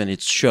things, and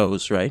it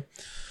shows, right?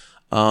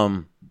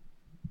 I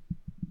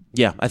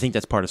think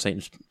that's part of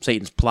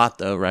Satan's plot,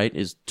 though, right,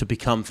 is to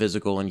become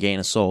physical and gain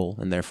a soul,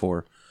 and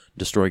therefore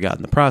destroy God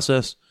in the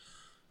process.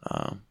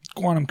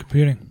 Quantum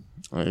computing.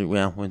 It's I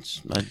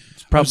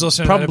was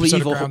listening to that episode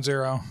evil. Of Ground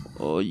Zero.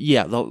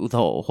 The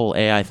whole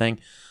AI thing.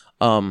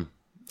 I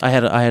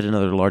had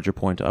another larger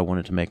point I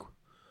wanted to make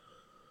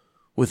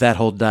with that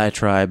whole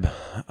diatribe.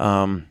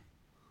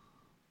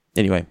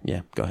 Anyway,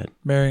 go ahead.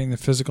 Marrying the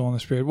physical and the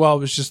spirit. Well, it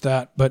was just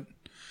that, but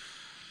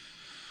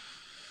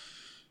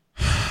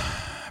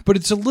But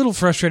it's a little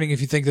frustrating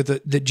if you think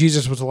that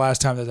Jesus was the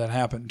last time that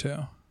happened too.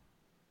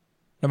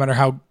 No matter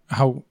how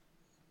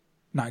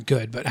not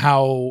good, but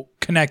how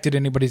connected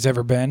anybody's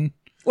ever been.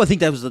 Well, I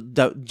think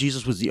that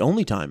Jesus was the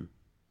only time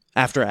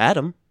after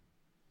Adam,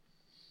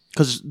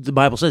 because the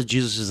Bible says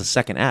Jesus is the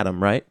second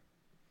Adam, right?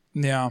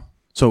 Yeah.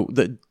 So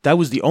that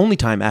was the only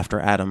time after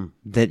Adam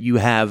that you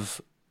have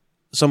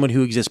someone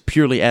who exists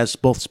purely as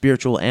both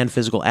spiritual and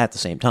physical at the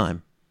same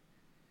time.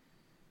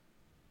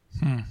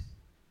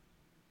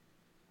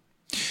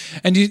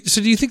 And do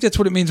you think that's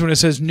what it means when it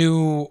says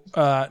new,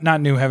 not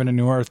new heaven and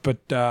new earth, but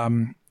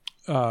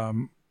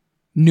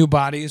new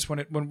bodies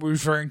when we're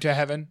referring to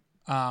heaven?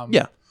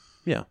 Yeah.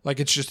 Like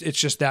it's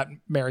just that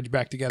marriage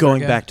back together, Going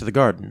again? back to the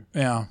garden.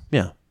 Yeah.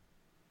 Yeah.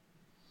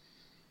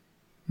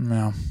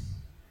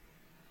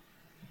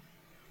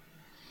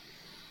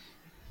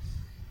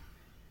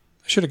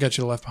 I should have got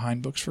you the Left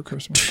Behind books for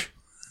Christmas.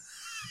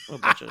 What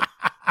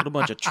a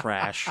bunch of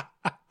trash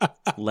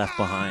left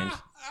behind.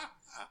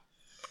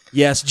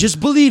 Yes, just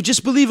believe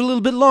a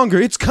little bit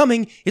longer. It's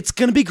coming. It's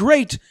going to be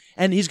great.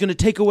 And he's going to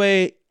take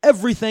away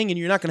everything, and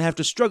you're not going to have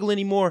to struggle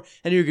anymore,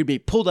 and you're going to be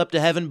pulled up to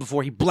heaven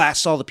before he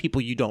blasts all the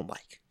people you don't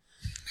like.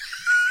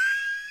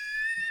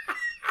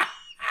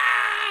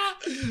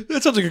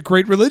 That sounds like a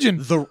great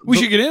religion. We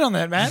should get in on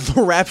that, man.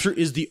 The rapture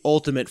is the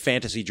ultimate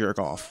fantasy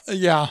jerk-off.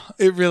 Yeah,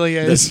 it really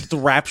is. The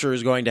rapture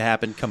is going to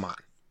happen. Come on.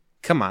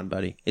 Come on,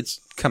 buddy.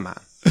 Come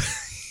on.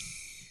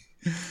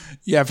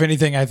 Yeah, if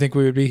anything, I think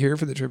we would be here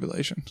for the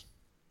tribulation.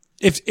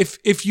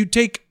 If you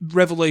take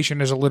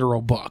Revelation as a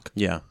literal book.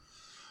 Yeah.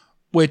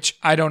 Which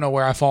I don't know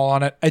where I fall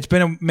on it. It's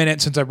been a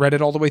minute since I've read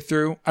it all the way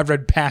through. I've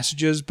read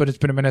passages, but it's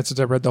been a minute since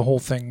I've read the whole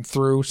thing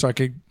through so I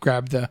could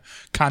grab the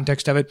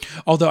context of it.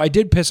 Although I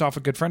did piss off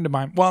a good friend of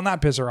mine. Well,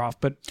 not piss her off,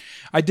 but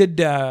I did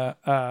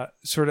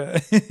sort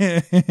of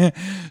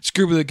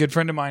screw with a good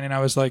friend of mine, and I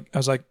was like,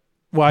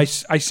 well, I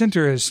sent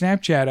her a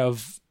Snapchat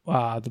of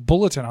the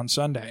bulletin on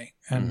Sunday,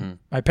 and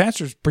my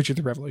pastor's preaching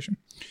the Revelation.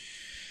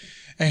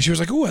 And she was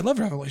like, "Oh, I love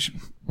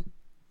Revelation."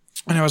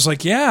 And I was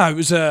like, "Yeah, it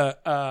was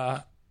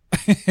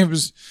it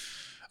was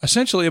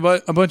essentially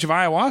about a bunch of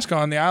ayahuasca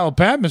on the Isle of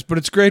Patmos, but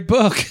it's a great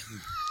book."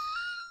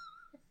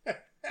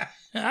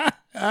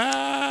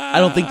 I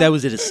don't think that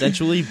was it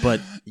essentially, but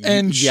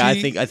I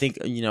think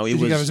it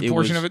was. That was a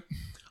portion of it.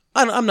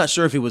 I'm not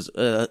sure if it was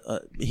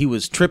he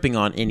was tripping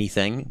on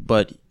anything,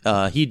 but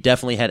he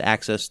definitely had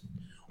access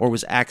or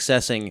was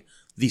accessing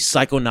the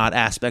psychonaut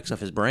aspects of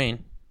his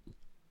brain.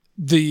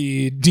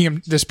 The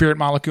spirit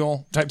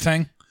molecule type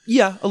thing.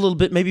 Yeah, a little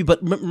bit maybe,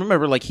 but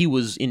remember, like he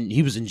was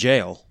in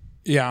jail.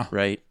 Yeah.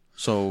 Right.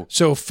 So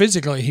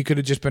physically, he could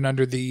have just been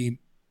under the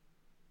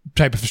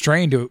type of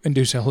strain to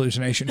induce a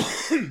hallucination.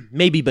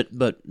 Maybe, but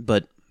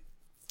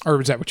or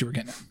was that what you were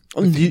getting at?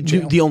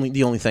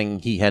 The only thing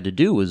he had to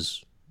do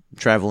was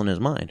travel in his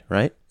mind,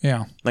 right?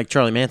 Yeah. Like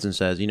Charlie Manson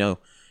says, you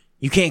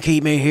can't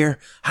keep me here.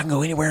 I can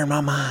go anywhere in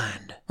my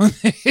mind.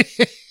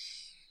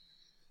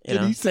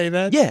 Did he say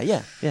that?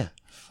 Yeah.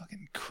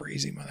 Fucking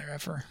crazy mother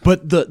effer.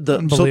 But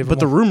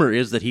the rumor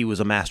is that he was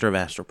a master of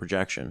astral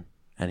projection,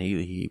 and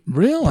he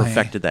really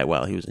perfected that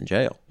while he was in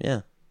jail.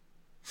 Yeah.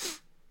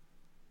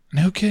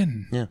 No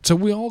kidding. Yeah. So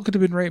we all could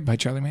have been raped by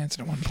Charlie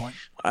Manson at one point.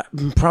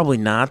 Probably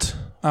not.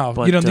 Oh,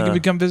 but, you don't think he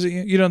would come visit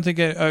you? You don't think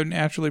a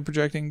naturally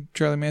projecting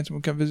Charlie Manson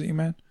would come visit you,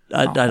 man?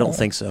 I don't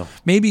think so.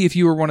 Maybe if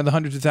you were one of the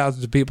hundreds of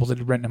thousands of people that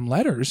had written him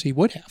letters, he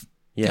would have.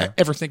 Yeah.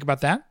 Ever think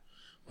about that?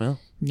 Well.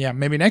 Yeah,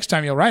 maybe next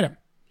time you'll write him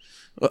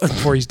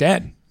before he's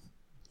dead.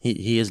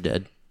 He is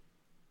dead.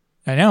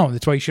 I know.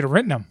 That's why you should have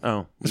written him.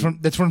 Oh.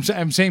 That's what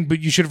I'm saying.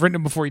 But you should have written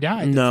him before he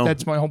died. No.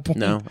 That's my whole point.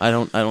 No, I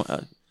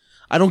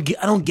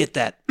don't get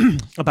that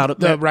about it.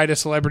 The write a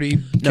celebrity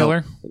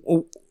killer.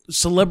 No.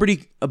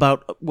 Celebrity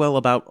about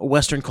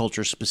Western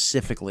culture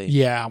specifically.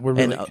 Yeah, we're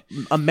really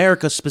and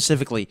America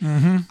specifically.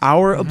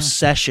 Our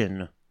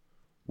obsession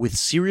with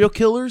serial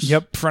killers.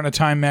 Yep, front of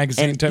Time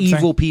magazine and type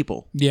evil thing.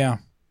 people. Yeah.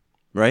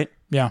 Right.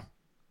 Yeah.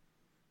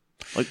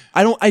 Like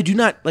I do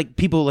not like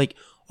people like.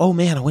 Oh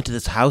man, I went to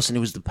this house and it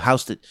was the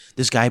house that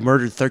this guy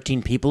murdered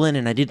 13 people in,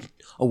 and I did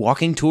a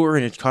walking tour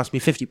and it cost me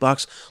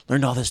 $50.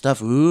 Learned all this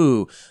stuff.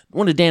 Ooh,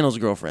 one of Daniel's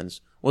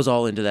girlfriends was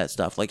all into that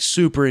stuff, like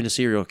super into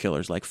serial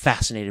killers, like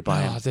fascinated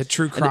by him. That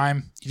true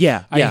crime.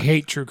 I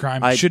hate true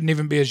crime. It shouldn't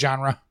even be a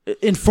genre.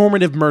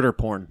 Informative murder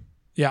porn.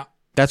 Yeah,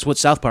 that's what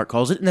South Park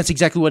calls it, and that's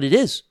exactly what it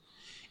is.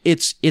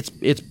 It's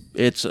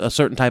a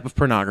certain type of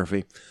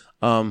pornography.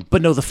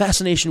 But no, the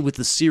fascination with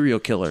the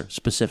serial killer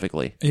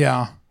specifically.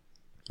 Yeah.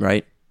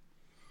 Right.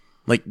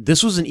 Like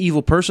this was an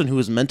evil person who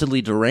was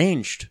mentally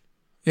deranged.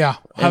 Yeah.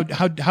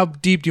 How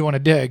deep do you want to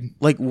dig?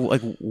 Like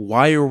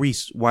why are we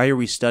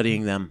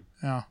studying them?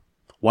 Yeah.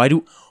 Why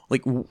do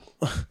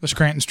the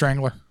Scranton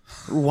Strangler?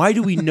 Why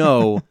do we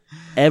know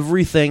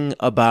everything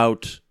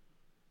about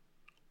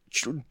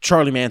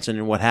Charlie Manson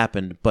and what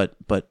happened, but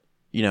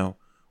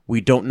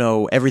we don't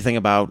know everything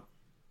about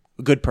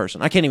a good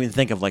person? I can't even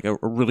think of like a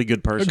really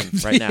good person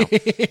right now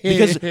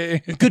because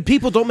good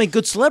people don't make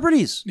good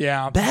celebrities.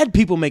 Yeah, bad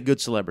people make good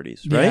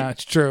celebrities, right? Yeah,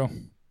 it's true.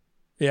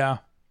 Yeah,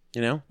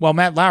 You know? Well,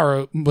 Matt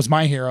Lauer was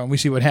my hero, and we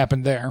see what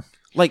happened there.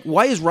 Like,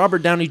 why is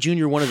Robert Downey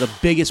Jr. one of the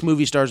biggest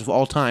movie stars of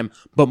all time,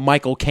 but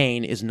Michael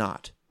Caine is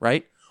not,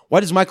 right?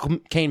 Why does Michael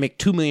Caine make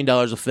 $2 million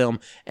a film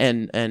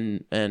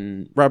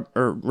and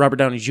Robert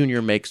Downey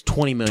Jr. makes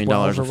 $20 million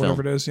a film?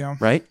 Whatever it is, yeah.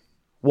 Right?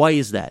 Why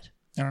is that?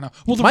 I don't know.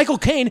 Well, Michael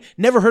Caine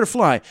never hurt a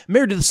fly.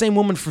 Married to the same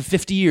woman for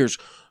 50 years.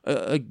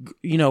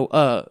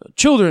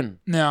 Children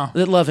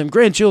that love him.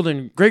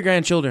 Grandchildren,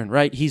 great-grandchildren,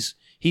 right? Has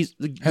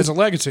a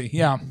legacy,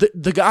 yeah.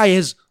 The guy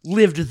has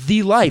lived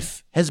the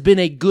life, has been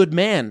a good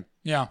man.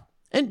 Yeah.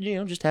 And,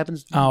 just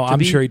happens I'm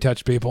sure he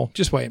touched people.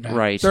 Just wait, man.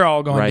 Right. They're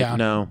all going down.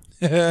 No.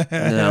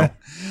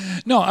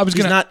 No, I was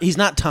He's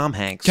not Tom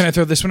Hanks. Can I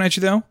throw this one at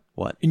you, though?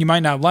 What? And you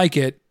might not like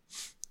it.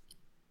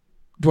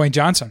 Dwayne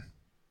Johnson.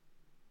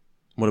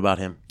 What about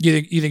him?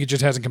 You think it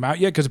just hasn't come out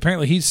yet? Because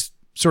apparently he's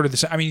sort of the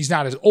same. I mean, he's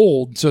not as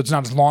old, so it's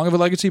not as long of a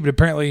legacy, but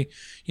apparently,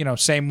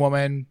 same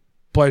woman,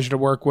 pleasure to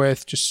work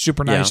with, just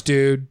super nice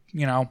dude,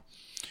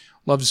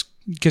 loves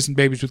kissing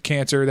babies with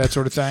cancer, that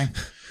sort of thing,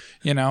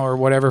 or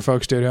whatever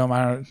folks do to him.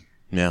 I don't.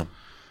 Yeah.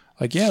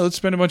 Like, let's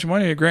spend a bunch of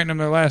money granting them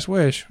their last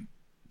wish.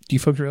 Do you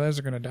folks realize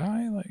they're going to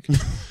die? Like,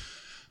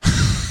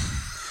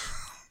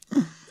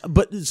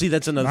 but see,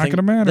 that's another not thing.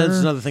 Gonna matter. That's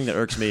another thing that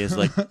irks me is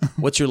like,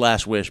 what's your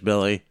last wish,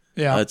 Billy?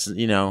 Yeah. It's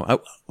I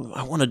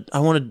want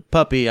a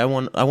puppy. I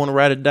want to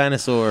ride a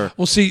dinosaur.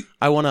 Well, see,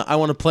 I want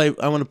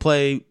to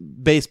play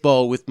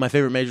baseball with my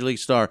favorite major league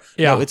star.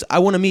 Yeah. No, I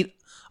want to meet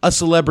a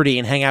celebrity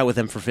and hang out with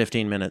him for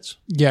 15 minutes.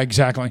 Yeah,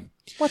 exactly.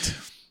 What?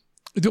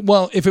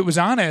 Well, if it was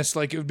honest,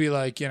 like it would be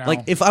like,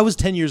 like if I was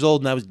 10 years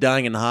old and I was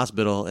dying in the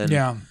hospital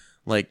and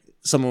like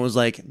someone was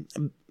like,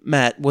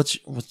 Matt, what's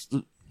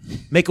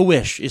Make a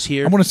Wish is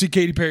here. I want to see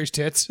Katy Perry's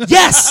tits.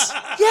 Yes.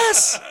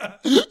 Yes.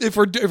 If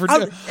we're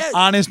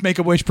honest Make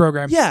a Wish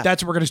program,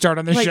 that's what we're going to start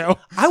on this show.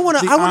 I want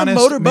to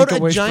motorboat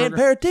a giant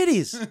pair of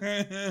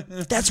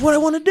titties. That's what I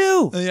want to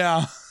do.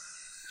 Yeah.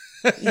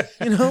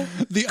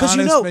 The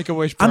honest Make a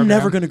Wish program. I'm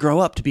never going to grow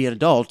up to be an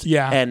adult.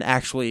 Yeah. And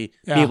actually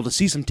be able to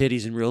see some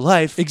titties in real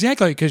life.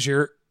 Exactly, because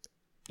you're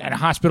in a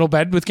hospital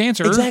bed with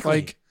cancer.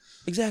 Exactly.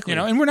 Exactly.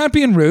 And we're not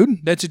being rude.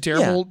 That's a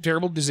terrible,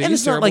 terrible disease. And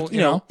it's terrible,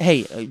 not like,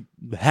 hey,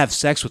 have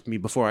sex with me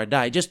before I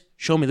die. Just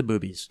show me the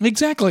boobies.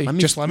 Exactly. Let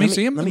me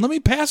see them and let me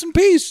pass in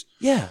peace.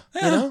 Yeah.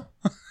 Let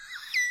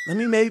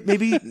me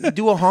maybe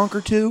do a honk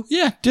or two.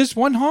 Yeah, just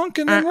one honk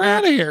and then we're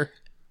out of here.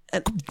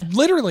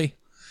 Literally.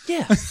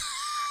 Yeah.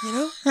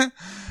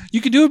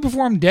 You can do it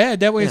before I'm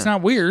dead. That way it's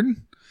not weird.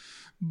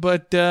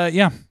 But,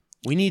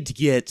 we need to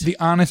get the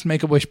honest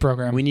Make-A-Wish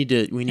program. We need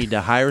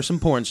to hire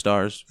some porn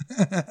stars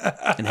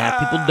and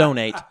have people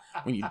donate.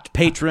 We need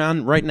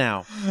Patreon right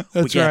now.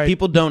 That's we can have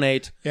people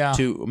donate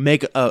to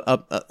make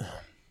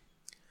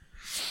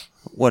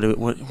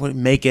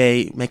make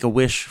a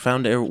wish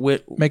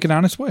make an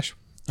honest wish.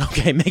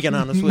 Okay, make an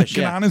honest wish.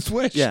 Make an honest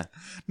wish. Yeah.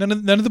 None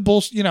of the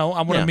bullshit. I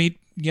want to meet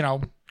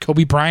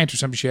Kobe Bryant or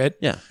some shit.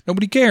 Yeah.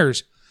 Nobody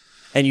cares.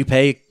 And you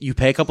pay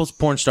a couple of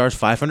porn stars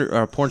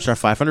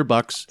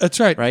 $500. That's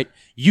right. Right.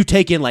 You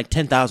take in like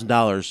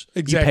 $10,000.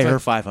 Exactly. You pay her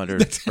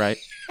 $500. Right.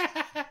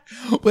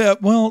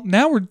 Well,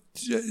 now we're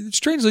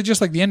strangely just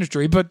like the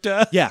industry, but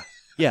yeah.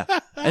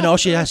 And all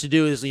she has to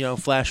do is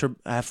flash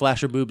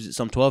her boobs at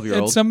some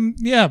 12-year-old. Some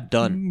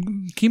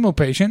done chemo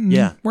patient.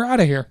 And we're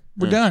out of here.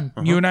 We're done.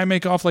 You and I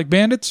make off like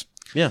bandits.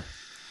 Yeah.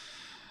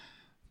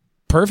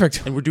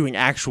 Perfect. And we're doing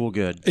actual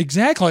good.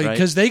 Exactly,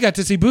 because they got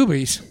to see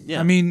boobies.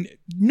 Yeah. I mean,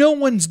 no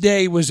one's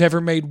day was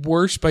ever made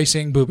worse by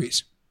seeing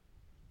boobies.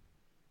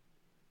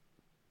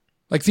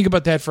 Like, think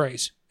about that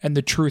phrase and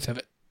the truth of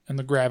it and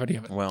the gravity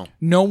of it. Well,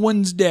 no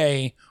one's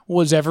day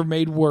was ever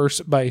made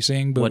worse by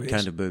seeing boobies. What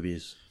kind of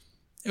boobies?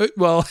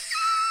 Well,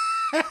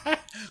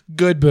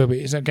 good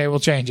boobies. Okay, we'll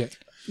change it.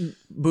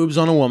 Boobs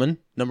on a woman,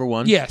 number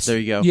one. Yes. There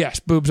you go. Yes,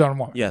 boobs on a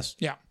woman. Yes.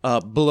 Yeah.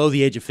 Below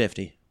the age of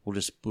 50. We'll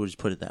just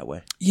put it that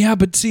way. Yeah,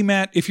 but see,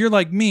 Matt, if you're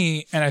like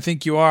me, and I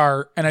think you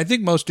are, and I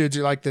think most dudes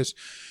are like this,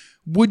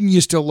 wouldn't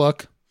you still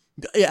look?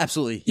 Yeah,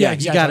 absolutely. Yeah,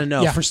 exactly. You got to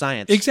know for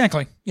science.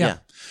 Exactly. Yeah.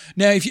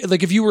 Now, if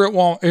you were at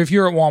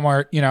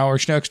Walmart, or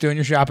Schnucks doing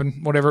your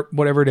shopping,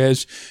 whatever it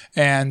is,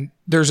 and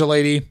there's a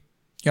lady,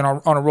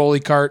 on a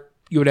rolly cart,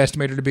 you would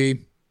estimate her to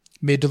be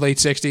mid to late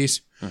 60s.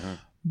 Mm-hmm.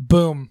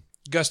 Boom,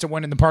 gust of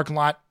wind in the parking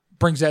lot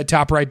brings that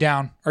top right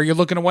down. Are you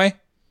looking away?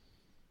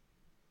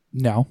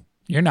 No,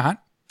 you're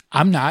not.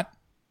 I'm not.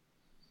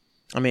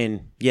 I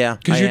mean, yeah.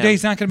 Because your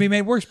day's not going to be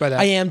made worse by that.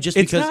 I am just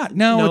it's because. Not.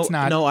 No, it's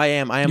not. No, I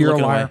am. I am You're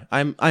looking a liar.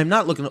 away. I'm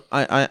not looking.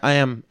 I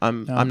am.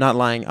 I'm not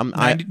lying.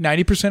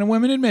 90% of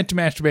women admit to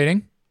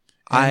masturbating.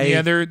 And the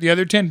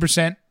other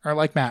 10% are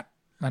like Matt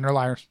and are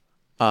liars.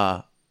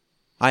 I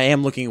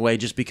am looking away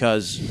just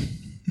because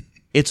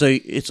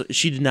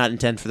she did not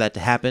intend for that to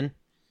happen,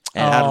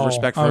 and out of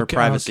respect for her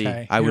privacy,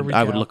 I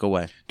would look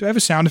away. Do I have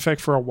a sound effect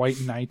for a white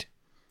knight?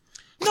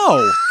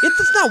 No,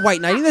 it's not white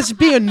knighting. That's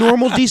being a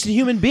normal, decent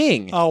human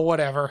being. Oh,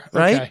 whatever.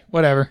 Right? Okay,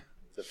 whatever.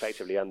 It's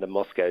effectively under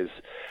Moscow's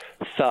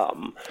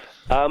thumb.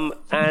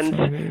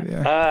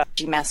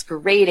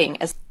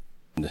 Masquerading as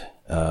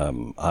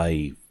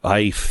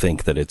I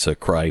think that it's a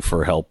cry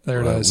for help.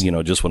 There it is.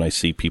 Just when I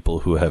see people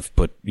who have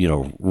put,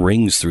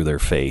 rings through their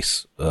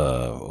face,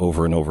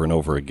 over and over and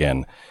over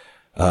again.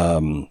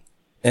 And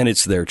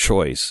it's their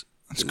choice.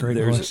 That's great.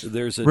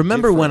 There's a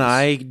Remember when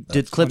difference. I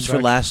did clips for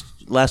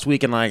last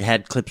week and I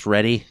had clips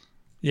ready?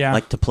 Yeah.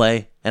 Like to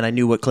play, and I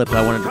knew what clip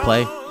I wanted to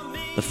play.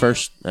 The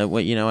first, and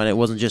it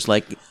wasn't just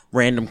like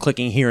random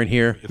clicking here and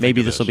here.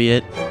 Maybe this will be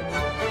it.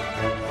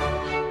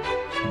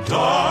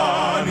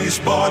 Donnie's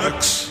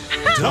buttocks.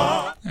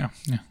 Yeah.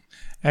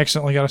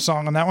 Accidentally got a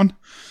song on that one.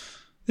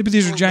 Maybe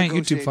these are giant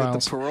YouTube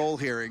files. The parole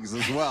hearings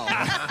as well.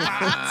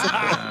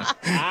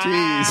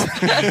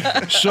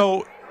 Jeez.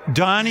 So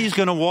Donnie's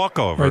going to walk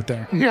over. Right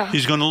there. Yeah.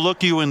 He's going to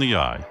look you in the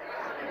eye.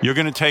 You're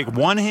going to take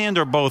one hand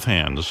or both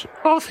hands?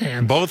 Both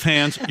hands. Both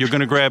hands. You're going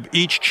to grab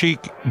each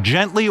cheek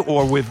gently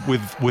or with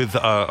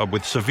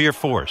severe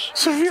force.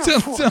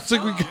 Sounds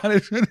like we got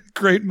it in a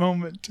great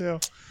moment too.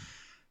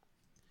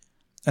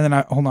 And then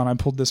I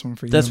pulled this one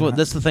for you.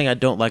 That's the thing I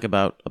don't like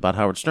about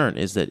Howard Stern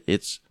is that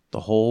it's the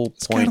whole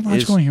point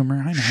is scatological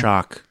humor. I know.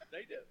 shock.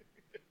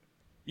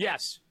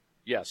 Yes.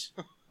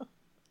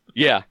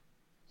 Yeah.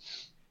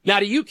 Now,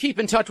 do you keep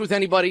in touch with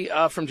anybody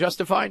from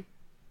Justified?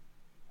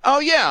 Oh,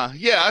 yeah.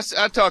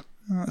 I talk.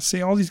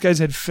 See, all these guys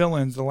had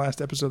fill-ins the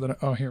last episode.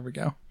 Here we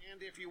go.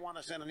 And if you want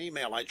to send an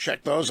email, I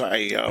check those. There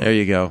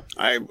you go.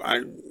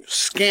 I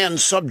scan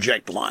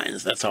subject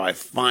lines. That's how I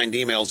find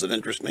emails that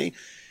interest me.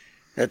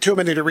 Too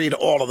many to read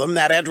all of them.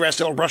 That address,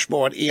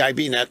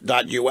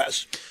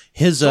 lrushmore@eibnet.us.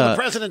 So the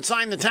president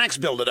signed the tax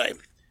bill today.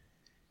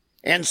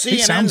 And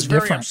CNN's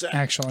very upset.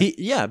 Actually.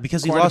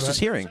 Because he lost his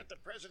hearing. The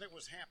president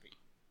was happy.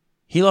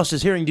 He lost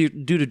his hearing due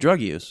to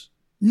drug use.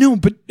 No,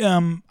 but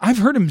I've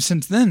heard him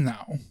since then,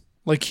 though.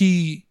 Like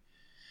I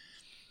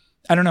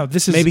don't know.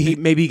 This is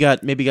maybe he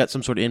got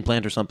some sort of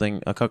implant or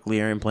something, a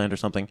cochlear implant or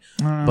something.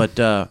 But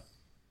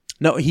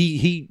no,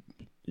 he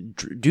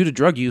due to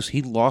drug use,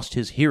 he lost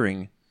his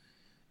hearing,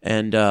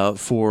 and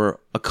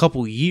for a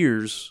couple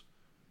years,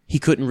 he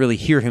couldn't really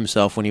hear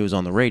himself when he was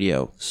on the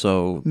radio.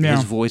 So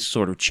his voice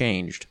sort of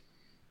changed.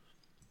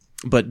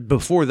 But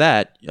before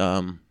that,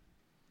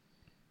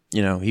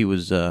 he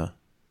was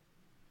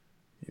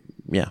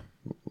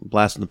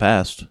blast in the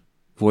past,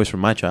 voice from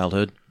my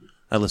childhood.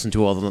 I listened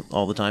to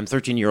all the time.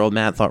 13-year-old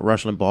Matt thought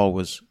Rush Limbaugh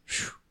was.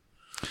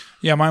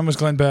 Yeah, mine was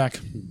Glenn Beck.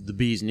 The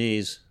bee's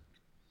knees.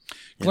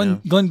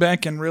 Glenn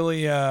Beck, and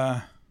really.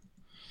 And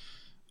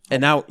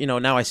now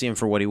I see him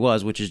for what he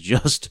was, which is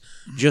just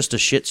a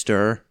shit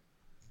stirrer,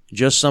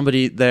 just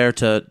somebody there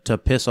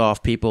to piss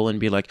off people and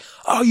be like,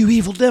 "Oh, you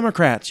evil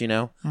Democrats,"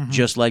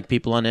 just like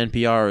people on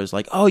NPR is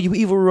like, "Oh, you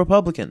evil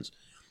Republicans,"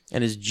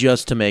 and is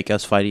just to make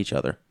us fight each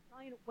other.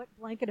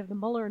 Blanket of the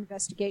Mueller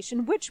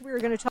investigation, which we were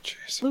going to talk.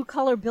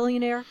 Blue-collar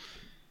billionaire.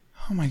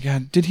 Oh my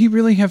God! Did he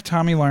really have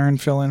Tommy Lahren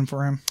fill in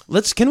for him?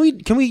 Can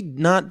we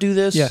not do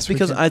this? Yes,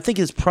 because I think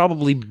it's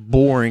probably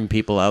boring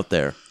people out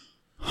there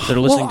that are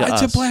listening to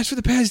us. It's a blast for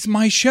the past. It's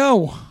my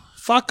show.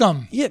 Fuck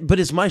them. Yeah, but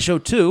it's my show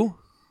too,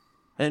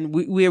 and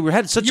we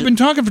had such. You've been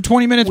talking for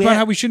 20 minutes about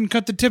how we shouldn't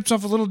cut the tips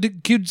off of little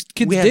kids'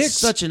 dicks. We had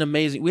such an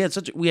amazing. We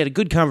had a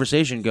good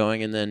conversation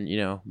going, and then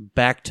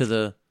back to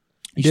the.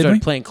 You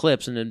started playing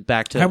clips, and then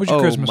back to, how was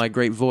your Christmas? My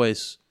great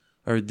voice,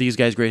 or these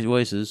guys' great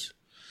voices.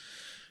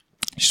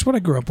 It's just what I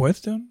grew up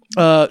with. Don't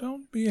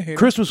be a hater.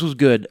 Christmas was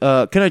good.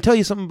 Can I tell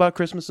you something about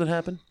Christmas that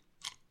happened?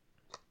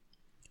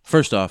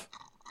 First off,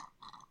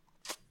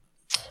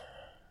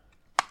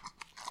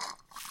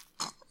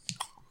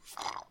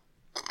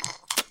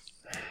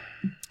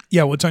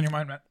 yeah, what's on your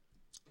mind, Matt?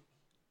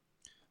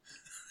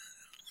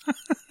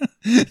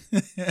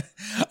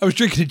 I was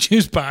drinking a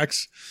juice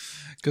box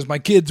because my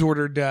kids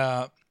ordered.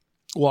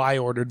 I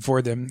ordered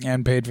for them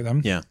and paid for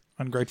them. Yeah.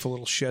 Ungrateful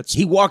little shits.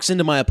 He walks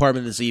into my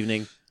apartment this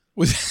evening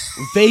with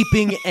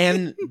vaping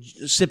and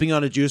sipping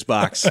on a juice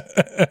box.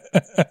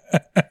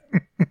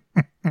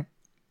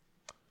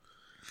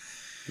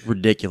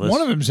 Ridiculous.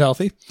 One of them's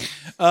healthy.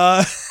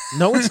 No,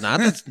 it's not.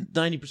 That's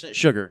 90%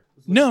 sugar.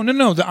 No.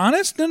 The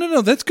honest?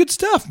 No. That's good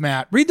stuff,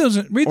 Matt. Read those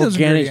Organic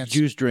ingredients.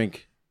 Juice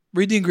drink.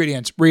 Read the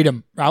ingredients. Read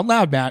them out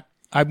loud, Matt.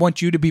 I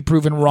want you to be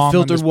proven wrong.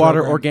 Filtered on this water,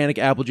 program. organic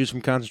apple juice from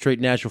concentrate,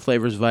 natural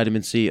flavors,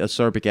 vitamin C,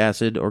 ascorbic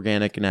acid,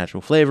 organic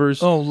natural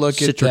flavors. Oh, look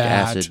at citric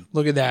that. acid.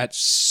 Look at that.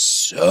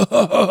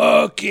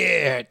 Suck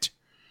it.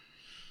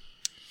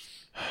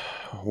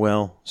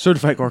 Well,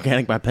 certified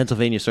organic by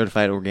Pennsylvania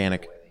Certified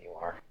Organic.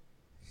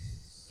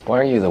 Why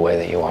are you the way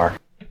that you are?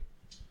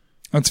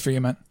 That's for you,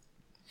 Matt.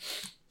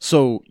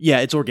 So, yeah,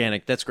 it's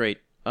organic. That's great.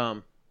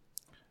 No,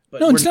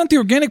 it's not the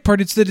organic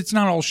part. It's that it's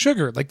not all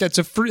sugar. Like that's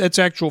that's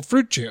actual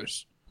fruit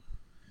juice.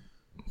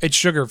 It's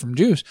sugar from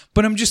juice,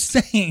 but I'm just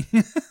saying.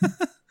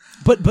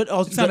 but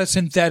it's not a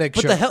synthetic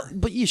sugar.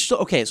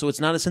 So it's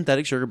not a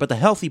synthetic sugar, but the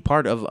healthy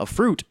part of a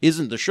fruit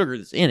isn't the sugar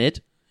that's in it.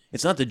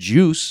 It's not the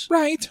juice.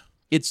 Right.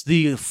 It's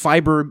the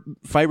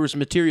fibrous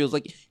materials.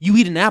 Like you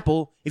eat an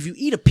apple, if you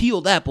eat a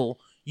peeled apple,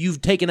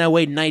 you've taken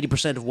away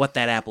 90% of what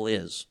that apple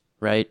is,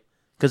 right?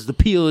 Because the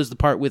peel is the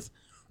part with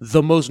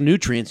the most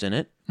nutrients in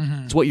it.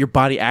 Mhm. It's what your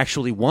body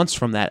actually wants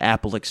from that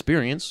Apple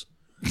experience.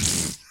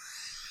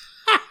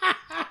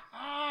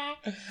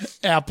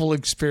 Apple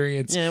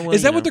experience. Yeah, well,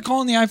 Is that you what know. they're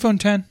calling the iPhone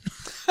 10?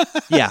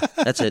 Yeah,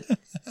 that's it.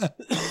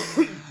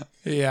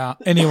 Yeah.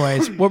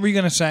 Anyways, what were you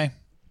going to say?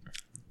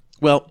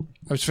 Well,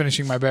 I was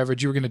finishing my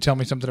beverage. You were going to tell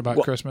me something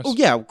about Christmas. Oh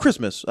yeah,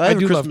 Christmas. I have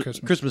do a love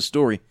Christmas. Christmas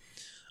story.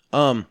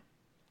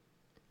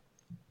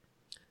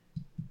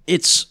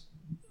 It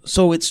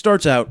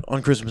starts out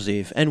on Christmas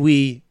Eve, and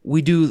we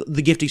do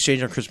the gift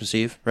exchange on Christmas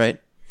Eve, right?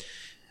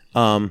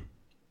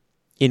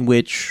 In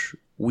which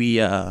we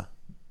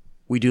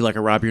do like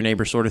a rob your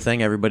neighbor sort of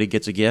thing. Everybody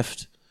gets a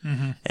gift,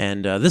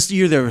 and this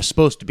year there were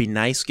supposed to be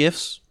nice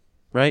gifts,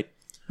 right?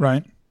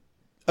 Right.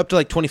 Up to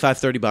like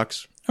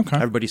 $25-$30. Okay.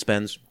 Everybody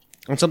spends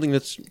on something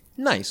that's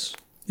nice.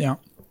 Yeah.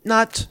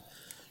 Not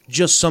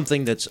just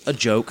something that's a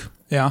joke.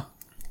 Yeah.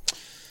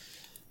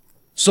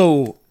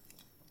 So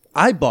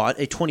I bought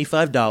a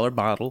 $25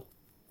 bottle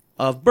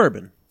of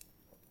bourbon.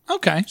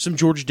 Okay. Some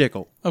George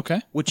Dickel.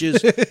 Okay. Which is,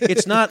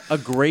 it's not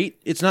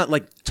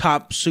like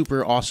top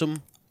super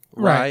awesome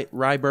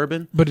rye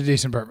bourbon. But a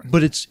decent bourbon.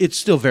 But it's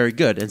still very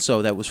good. And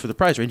so that was for the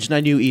price range. And I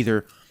knew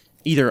either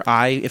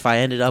if I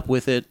ended up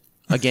with it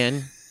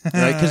again,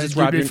 right? Because it's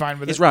rob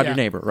your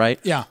neighbor, right?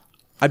 Yeah.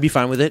 I'd be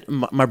fine with it.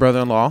 My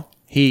brother-in-law,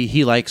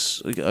 he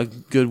likes a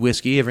good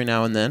whiskey every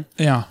now and then.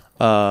 Yeah.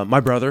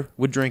 My brother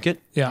would drink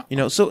it. Yeah.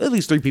 So at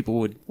least 3 people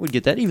would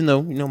get that, even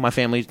though, my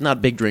family's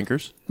not big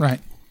drinkers. Right.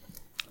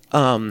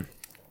 I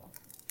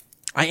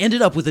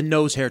ended up with a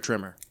nose hair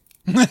trimmer.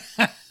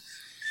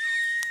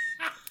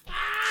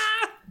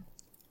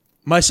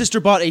 My sister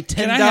bought a $10.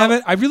 Can I have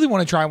it? I really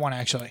want to try one,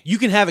 actually. You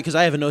can have it because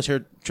I have a nose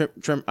hair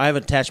trim. I have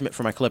an attachment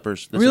for my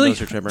clippers. That's Really? a nose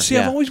hair trimmer. See,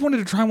 yeah. I've always wanted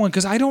to try one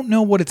because I don't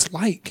know what it's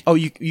like. Oh,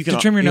 you can to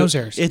trim your nose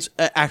hairs. It's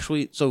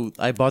actually, so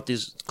I bought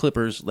these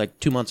clippers like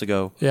 2 months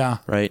ago. Yeah.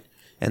 Right?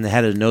 And they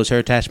had a nose hair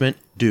attachment.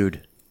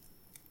 Dude.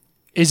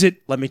 Is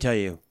it? Let me tell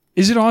you.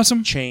 Is it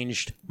awesome?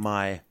 Changed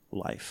my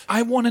life.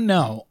 I want to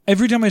know.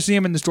 Every time I see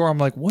him in the store, I'm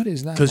like, what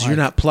is that? Because you're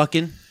not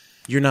plucking.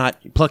 You're not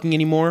plucking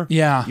anymore.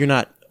 Yeah. You're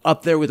not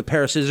up there with a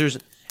pair of scissors,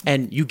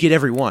 and you get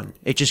every one.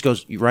 It just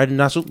goes, you ride a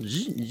nozzle,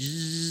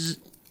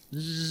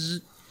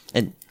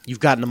 and you've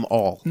gotten them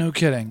all. No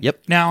kidding.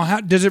 Yep. Now, how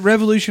does it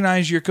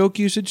revolutionize your Coke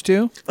usage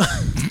too?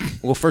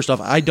 Well, first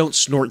off, I don't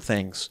snort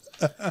things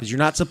because you're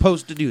not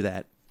supposed to do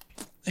that.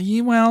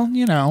 Well,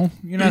 you're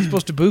not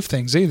supposed to boof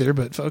things either,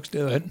 but folks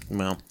do it.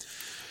 Well,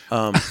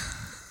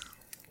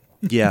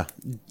 yeah.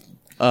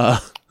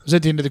 Was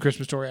that the end of the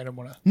Christmas story? I don't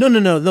want to.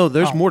 No.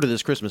 There's more to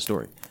this Christmas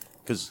story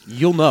because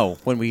you'll know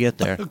when we get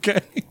there.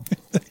 Okay.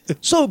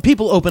 So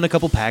people open a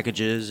couple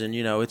packages, and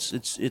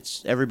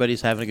it's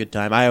everybody's having a good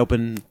time. I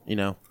open, I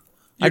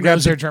grabbed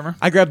nose hair trimmer.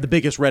 I grabbed the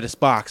biggest,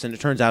 reddest box, and it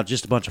turns out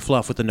just a bunch of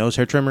fluff with the nose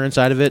hair trimmer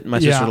inside of it. And my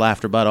sister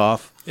laughed her butt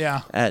off.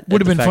 Yeah, at would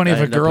have the been fact funny I if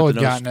a ended up girl with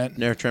had the gotten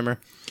it. Hair trimmer,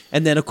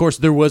 and then of course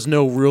there was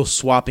no real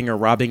swapping or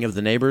robbing of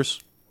the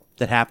neighbors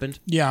that happened.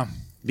 Yeah,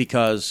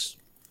 because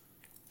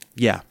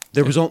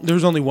there was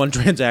only one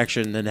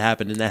transaction that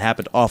happened, and that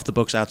happened off the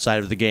books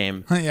outside of the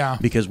game. Yeah,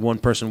 because one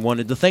person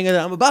wanted the thing that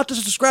I'm about to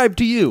describe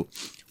to you,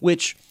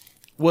 which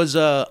was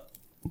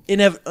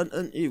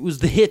it was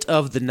the hit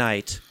of the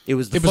night. It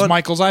was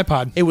Michael's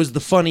iPod. It was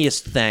the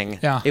funniest thing.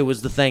 Yeah. It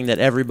was the thing that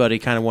everybody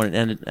kind of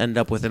wanted to end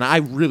up with, and I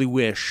really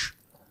wish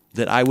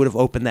that I would have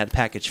opened that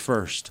package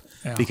first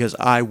because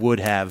I would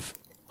have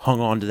hung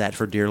on to that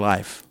for dear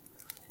life.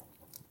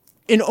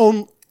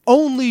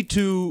 Only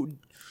to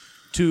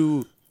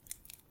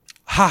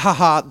ha ha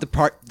ha,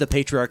 the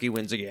patriarchy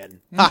wins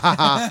again. Ha ha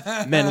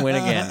ha, men win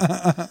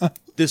again.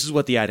 This is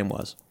what the item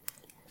was.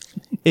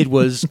 It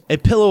was a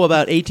pillow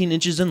about 18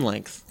 inches in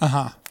length,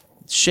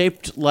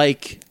 shaped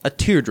like a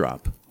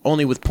teardrop,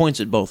 only with points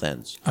at both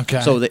ends.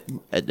 Okay. So that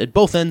at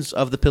both ends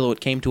of the pillow, it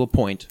came to a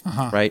point,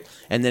 right?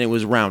 And then it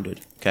was rounded,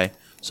 okay?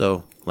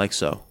 So, like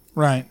so.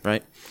 Right.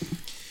 Right?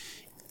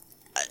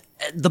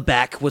 The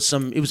back was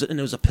it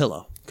was a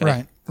pillow.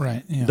 Okay?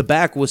 Right. Yeah. The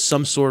back was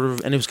some sort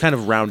of, and it was kind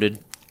of rounded,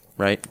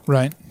 right?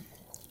 Right.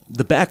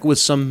 The back was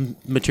some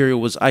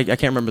material, I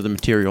can't remember the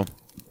material.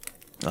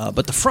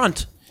 But the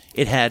front,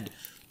 it had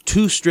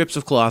 2 strips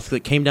of cloth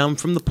that came down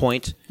from the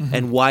point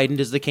and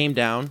widened as they came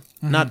down,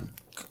 not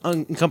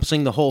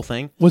encompassing the whole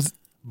thing.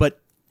 But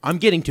I'm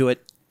getting to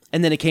it,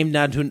 and then it came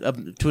down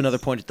to another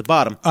point at the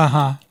bottom.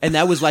 And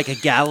that was like a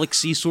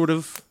galaxy sort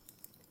of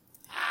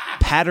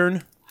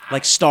pattern,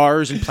 like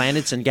stars and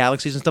planets and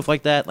galaxies and stuff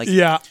like that. Like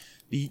the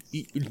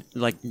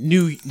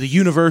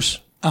universe.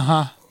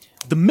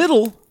 The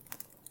middle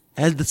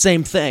had the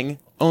same thing,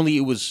 only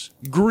it was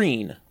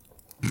green.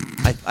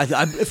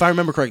 If I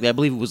remember correctly, I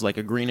believe it was like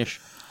a greenish,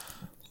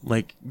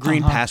 like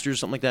green pastures,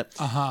 something like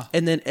that.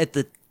 And then at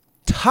the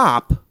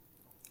top,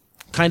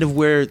 kind of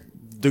where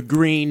the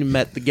green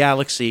met the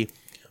galaxy,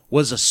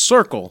 was a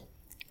circle.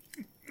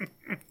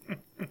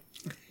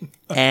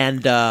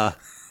 And I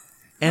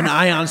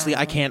honestly,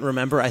 I can't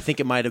remember. I think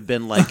it might have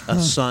been like a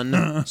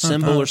sun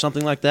symbol or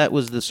something like that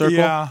was the circle.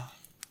 Yeah.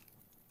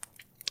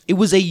 It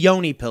was a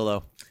yoni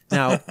pillow.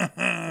 Now,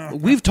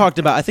 we've talked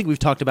about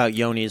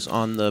yonis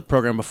on the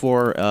program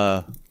before.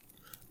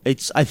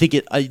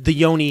 The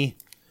yoni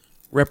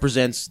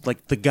represents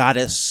like the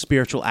goddess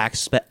spiritual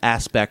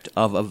aspect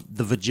of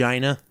the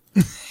vagina.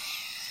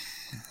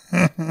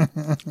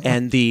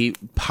 And the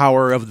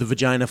power of the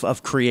vagina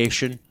of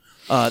creation.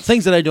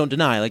 Things that I don't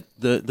deny. Like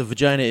the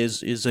vagina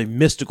is a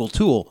mystical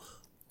tool.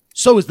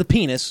 So is the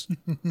penis.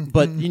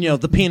 But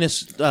the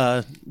penis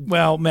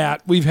well,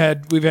 Matt, we've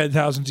had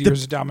thousands of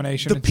years of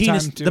domination.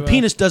 The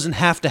penis doesn't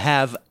have to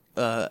have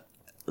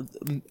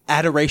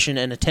adoration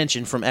and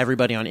attention from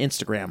everybody on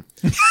Instagram.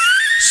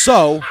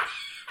 So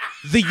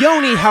the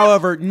yoni,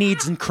 however,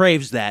 needs and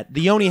craves that.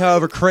 The yoni,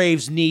 however,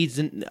 needs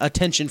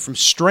attention from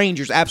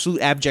strangers, absolute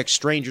abject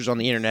strangers on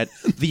the internet.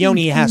 The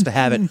yoni has to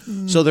have it.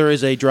 So there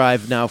is a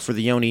drive now for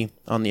the yoni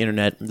on the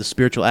internet, the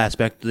spiritual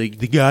aspect, the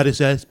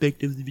goddess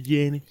aspect of the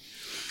vagina.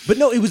 But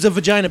no, it was a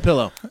vagina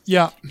pillow.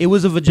 Yeah. It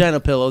was a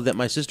vagina pillow that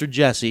my sister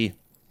Jessie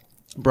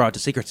brought to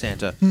Secret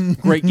Santa.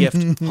 Great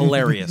gift.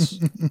 Hilarious.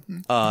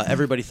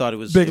 Everybody thought it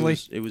was bigly.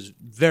 It was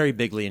very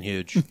bigly and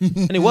huge.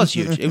 And it was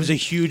huge. It was a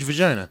huge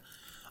vagina.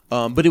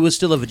 But it was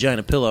still a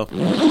vagina pillow.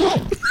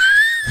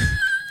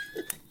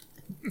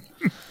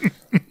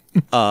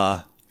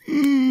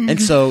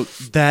 And so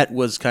that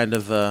was kind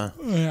of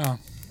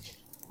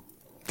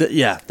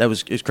it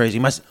was crazy.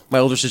 My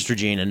older sister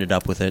Jean ended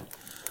up with it.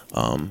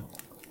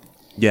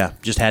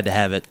 Just had to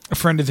have it. A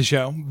friend of the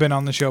show, been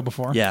on the show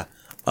before. Yeah.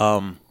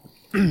 I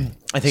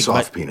think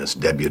soft penis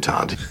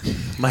debutante.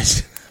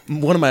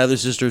 One of my other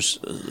sisters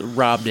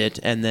robbed it,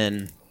 and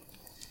then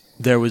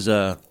there was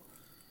my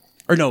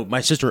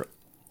sister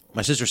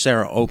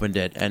Sarah opened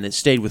it, and it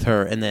stayed with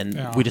her, and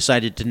then we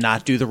decided to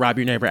not do the rob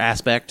your neighbor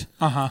aspect.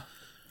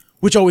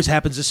 Which always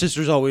happens. The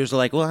sisters always are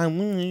like, well,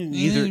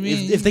 either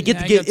if they get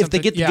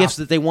the gifts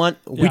that they want,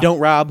 we don't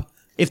rob.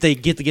 If they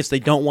get the gifts they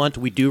don't want,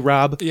 we do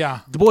rob. Yeah.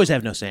 The boys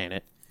have no say in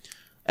it.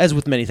 As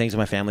with many things in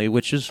my family,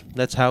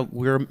 that's how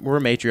we're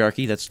a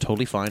matriarchy. That's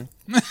totally fine.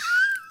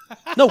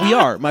 No, we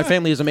are. My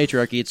family is a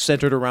matriarchy. It's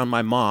centered around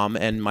my mom,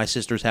 and my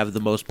sisters have the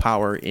most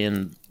power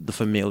in the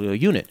familial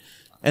unit.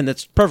 And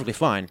that's perfectly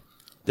fine.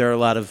 There are a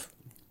lot of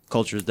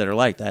cultures that are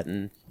like that,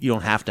 and you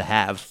don't have to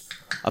have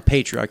a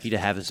patriarchy to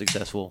have a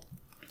successful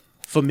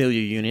familial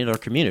unit or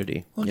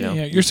community.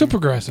 Yeah, you're so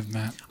progressive,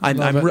 Matt.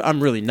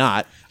 I'm really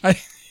not. I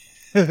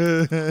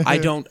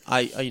don't.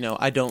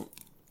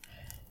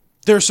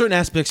 There are certain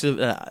aspects of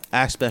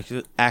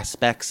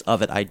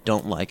it I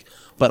don't like,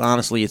 but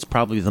honestly, it's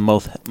probably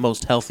the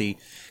most healthy,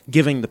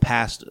 given the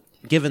past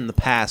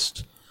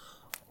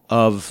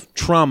of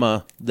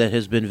trauma that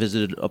has been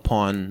visited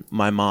upon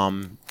my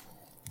mom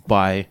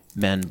by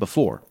men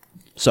before.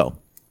 So,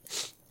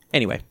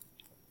 anyway,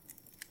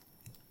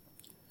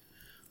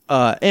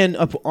 and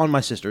on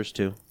my sisters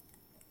too.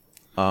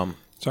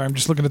 Sorry, I'm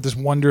just looking at this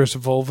wondrous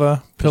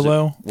vulva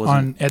pillow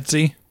on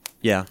Etsy.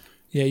 Yeah.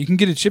 Yeah, you can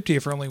get it shipped to you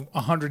for only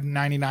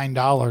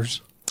 $199.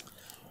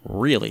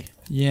 Really?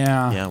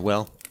 Yeah. Yeah,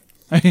 well.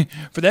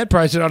 For that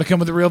price, it ought to come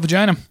with a real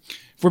vagina,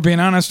 if we're being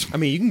honest. I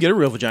mean, you can get a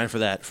real vagina for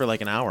that for like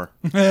an hour.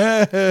 Is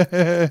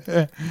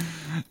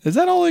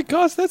that all it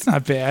costs? That's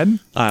not bad.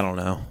 I don't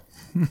know.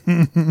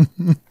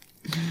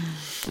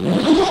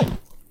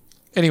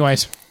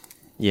 Anyways.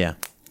 Yeah.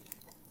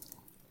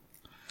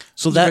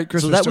 So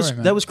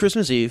that was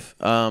Christmas Eve.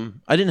 I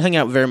didn't hang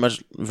out very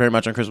much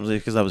on Christmas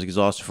Eve because I was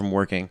exhausted from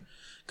working.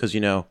 Because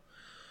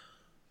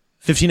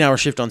 15-hour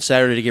shift on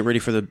Saturday to get ready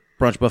for the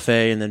brunch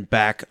buffet, and then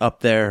back up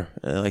there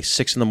like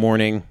 6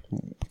 a.m.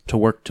 to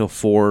work till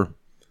 4.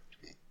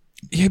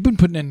 Yeah, you've been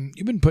putting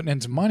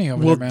in some money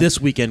over there, man. Well, this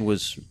weekend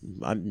was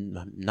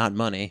not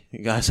money,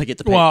 guys. I get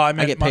to pay. Well, I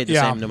get paid the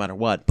same no matter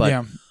what.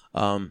 But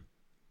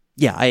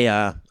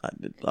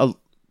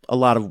a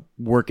lot of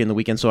work in the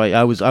weekend, so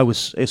I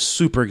was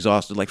super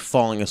exhausted, like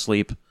falling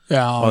asleep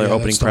while they're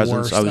opening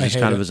presents. I was just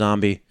kind of a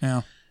zombie.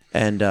 Yeah,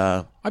 and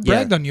I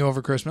bragged on you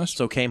over Christmas.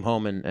 So came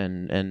home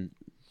and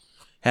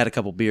had a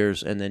couple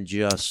beers, and then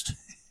just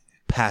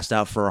passed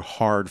out for a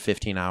hard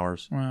 15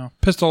 hours. Wow,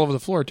 pissed all over the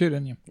floor too,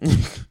 didn't you?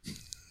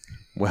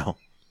 Well,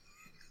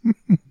 for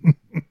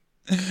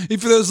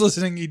those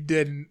listening, he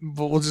didn't.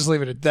 But we'll just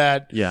leave it at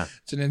that. Yeah,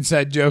 it's an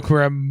inside joke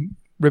where I'm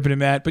ripping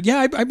him at. But yeah,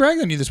 I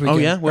bragged on you this weekend.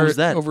 Oh yeah, where was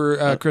that?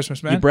 Over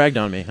Christmas, man. You bragged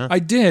on me, huh? I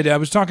did. I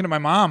was talking to my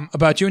mom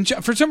about you, and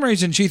for some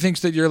reason, she thinks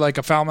that you're like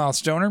a foul-mouthed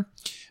stoner.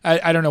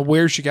 I don't know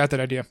where she got that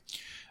idea.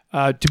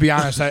 To be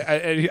honest,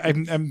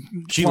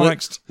 I'm she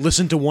flummoxed.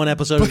 Listened to one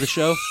episode of the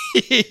show.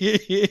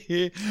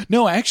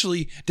 No,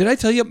 actually, did I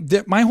tell you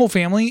that my whole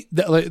family,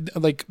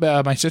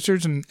 my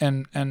sisters and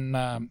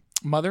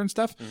mother and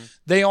stuff,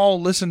 they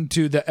all listened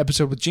to the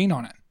episode with Gene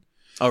on it.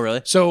 Oh,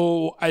 really?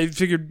 So I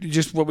figured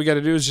just what we got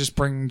to do is just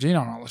bring Gene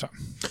on all the time.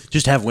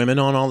 Just have women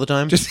on all the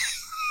time? Just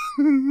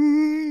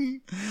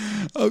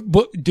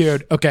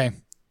dude, okay.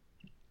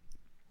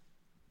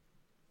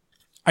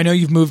 I know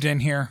you've moved in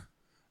here.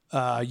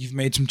 You've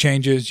made some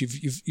changes.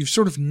 You've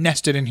sort of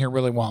nested in here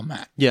really well,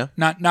 Matt. Yeah.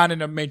 Not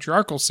in a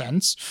matriarchal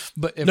sense,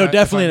 but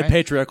definitely in a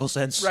patriarchal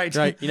sense. Right.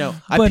 I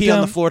pee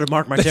on the floor to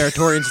mark my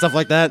territory and stuff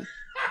like that.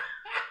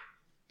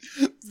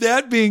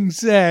 That being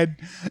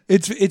said,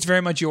 it's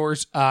very much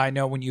yours. I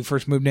know when you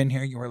first moved in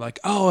here, you were like,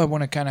 "Oh, I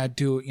want to kind of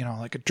do,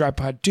 like a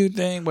tripod 2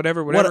 thing,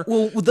 whatever."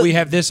 We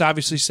have this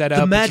obviously set up.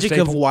 The magic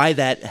of why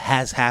that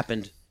has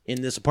happened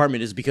in this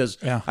apartment is because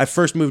I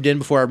first moved in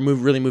before I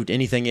really moved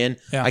anything in.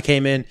 Yeah. I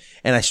came in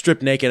and I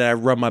stripped naked and I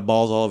rubbed my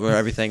balls all over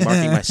everything,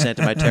 marking my scent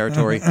and my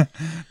territory.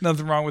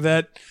 Nothing wrong with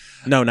that.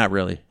 No, not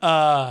really.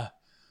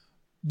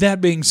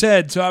 That being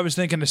said, so I was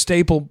thinking a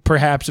staple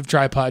perhaps of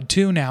Tripod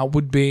 2 now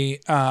would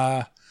be,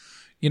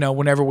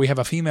 whenever we have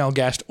a female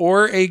guest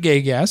or a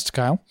gay guest,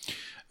 Kyle,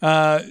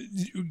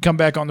 come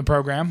back on the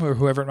program or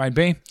whoever it might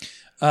be,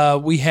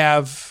 we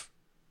have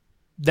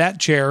that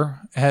chair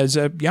has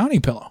a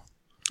Yoni pillow.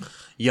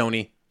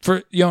 Yoni.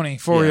 For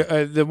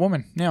the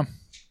woman, yeah.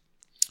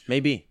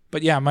 Maybe.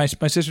 But yeah, my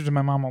sisters and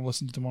my mom all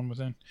listened to the one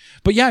within.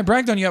 But yeah, I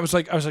bragged on you. I was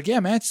like, yeah,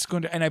 Matt's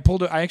going to, and I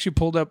actually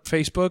pulled up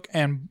Facebook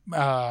and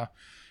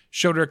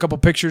showed her a couple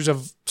pictures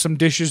of some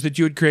dishes that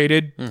you had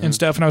created and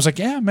stuff. And I was like,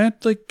 yeah,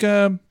 Matt,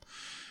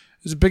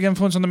 is a big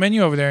influence on the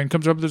menu over there and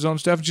comes up with his own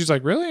stuff. And she's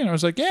like, really? And I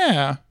was like,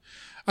 yeah.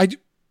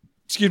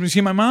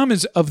 See, my mom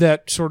is of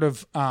that sort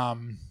of,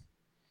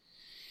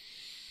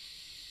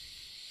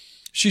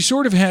 she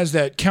sort of has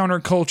that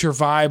counterculture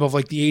vibe of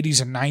like the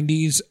 80s and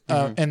 90s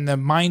and the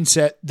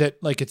mindset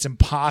that like it's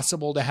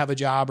impossible to have a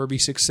job or be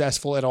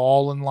successful at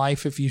all in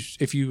life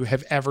if you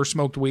have ever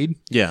smoked weed.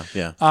 Yeah,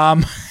 yeah.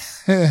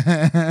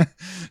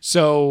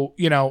 So,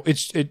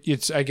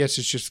 it's I guess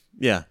it's just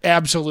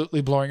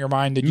absolutely blowing your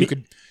mind that you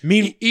could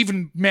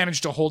even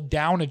manage to hold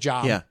down a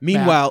job. Yeah.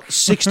 Meanwhile,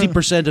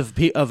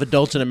 60% of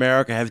adults in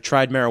America have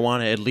tried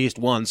marijuana at least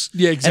once.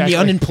 Yeah, exactly. And the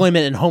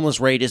unemployment and homeless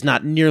rate is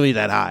not nearly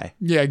that high.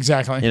 Yeah,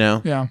 exactly.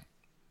 Yeah.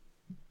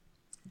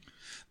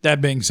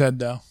 That being said,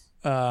 though,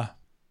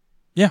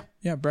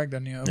 bragged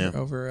on you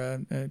over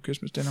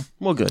Christmas dinner.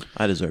 Well, good.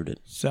 I deserved it.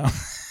 So,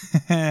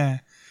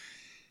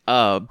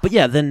 but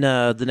yeah, then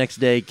the next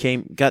day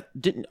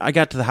I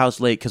got to the house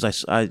late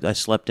because I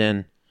slept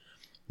in.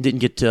 Didn't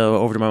get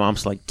over to my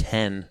mom's till like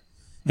 10.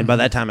 And by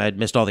that time, I had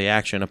missed all the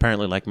action.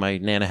 Apparently, like, my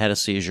Nana had a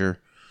seizure.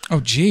 Oh,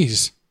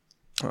 jeez.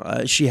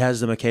 She has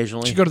them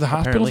occasionally. Did you go to the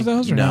hospital for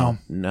those? Or no.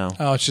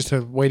 Oh, it's just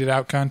a waited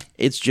out kind?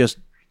 It's just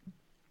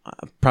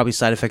probably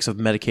side effects of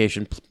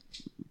medication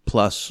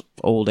plus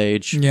old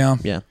age. Yeah.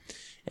 Yeah.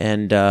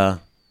 And, and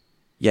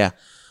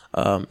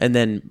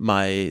then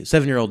my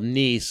 7-year-old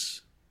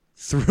niece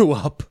threw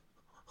up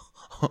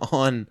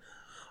on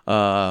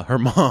her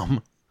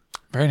mom.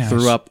 Very nice.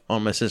 Threw up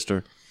on my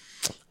sister.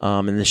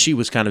 And then she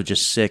was kind of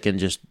just sick and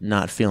just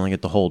not feeling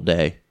it the whole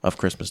day of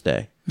Christmas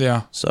Day.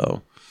 Yeah.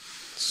 So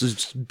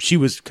she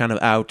was kind of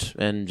out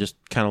and just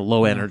kind of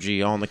low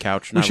energy on the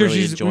couch, not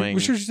really enjoying.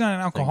 We're sure she's not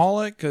an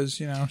alcoholic because,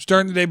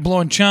 starting the day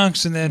blowing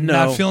chunks and then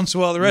not feeling so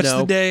well the rest of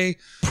the day.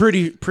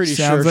 Pretty Sounds sure.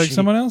 Sounds like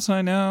someone else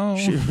I know.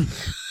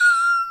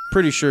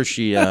 Pretty sure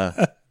she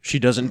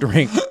doesn't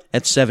drink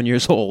at 7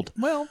 years old.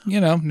 Well,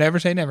 never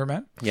say never,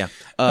 Matt. Yeah.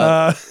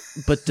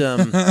 But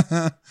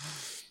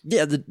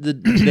yeah, the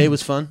day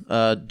was fun.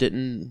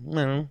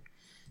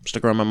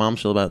 Stuck around my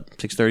mom's till about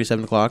 6:30,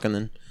 7 o'clock, and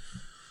then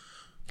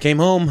came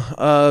home.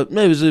 It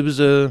was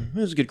a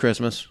good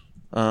Christmas.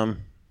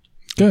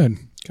 Good.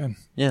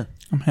 Yeah,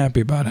 I'm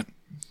happy about it.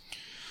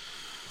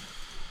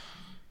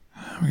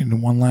 We're gonna do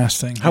one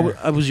last thing. How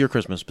was your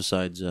Christmas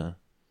besides? I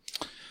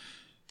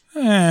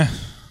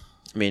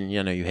mean,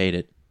 you hate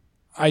it.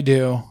 I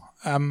do.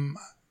 I'm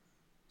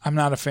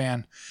not a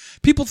fan.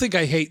 People think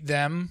I hate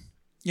them,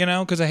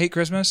 because I hate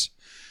Christmas.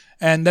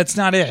 And that's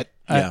not it.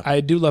 Yeah.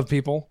 I do love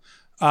people.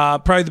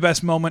 Probably the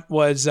best moment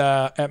was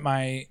at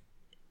my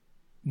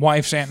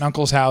wife's aunt and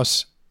uncle's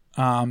house,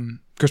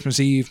 Christmas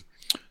Eve,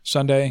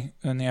 Sunday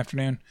in the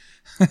afternoon.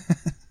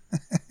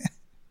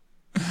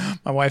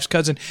 My wife's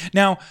cousin.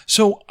 Now,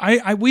 so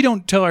we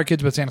don't tell our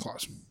kids about Santa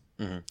Claus.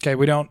 Mm-hmm. Okay,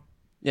 we don't.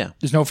 Yeah.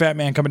 There's no fat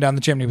man coming down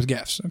the chimney with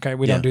gifts. Okay,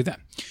 we don't do that.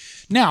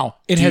 Now,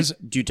 do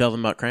you tell them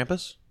about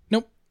Krampus?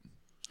 Nope.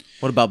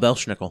 What about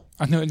Belschnickel?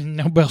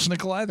 No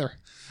Belschnickel either.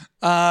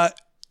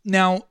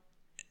 Now,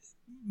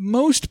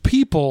 most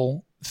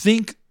people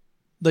think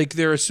like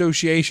their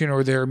association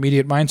or their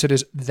immediate mindset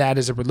is that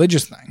is a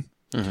religious thing.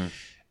 Mm-hmm.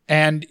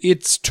 And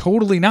it's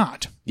totally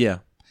not. Yeah.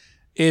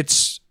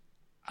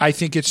 I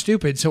think it's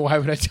stupid, so why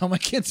would I tell my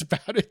kids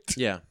about it?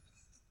 Yeah.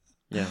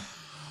 Yeah.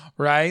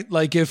 Right?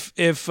 Like if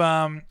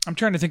I'm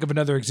trying to think of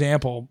another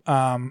example,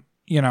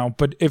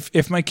 but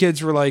if my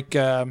kids were like,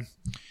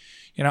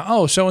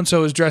 oh,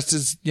 so-and-so is dressed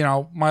as,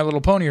 My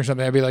Little Pony or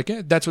something, I'd be like,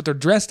 yeah, that's what they're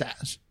dressed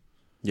as.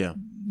 Yeah.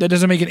 That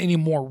doesn't make it any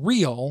more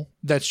real.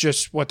 That's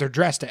just what they're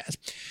dressed as.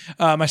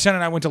 My son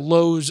and I went to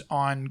Lowe's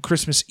on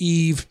Christmas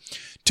Eve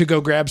to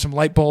go grab some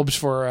light bulbs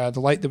for the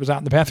light that was out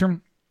in the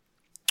bathroom.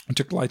 I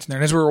took the lights in there.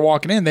 And as we were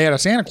walking in, they had a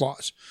Santa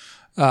Claus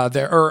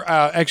there. Or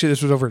actually,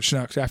 this was over at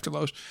Schnucks after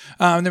Lowe's.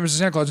 And there was a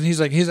Santa Claus. And he's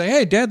like,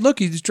 hey, Dad, look,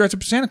 he's dressed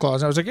up as Santa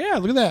Claus. And I was like, yeah,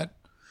 look at that.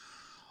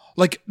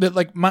 Like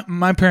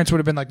my parents would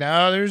have been like,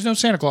 no, there's no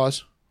Santa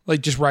Claus.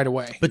 Like just right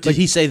away. But did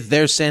he say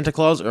there's Santa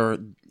Claus or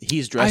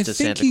he's dressed as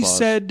Santa Claus?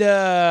 I think he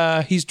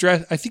said he's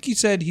dressed. I think he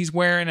said he's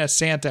wearing a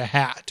Santa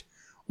hat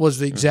was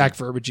the exact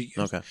verbiage he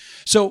used. Okay.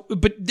 So,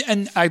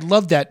 and I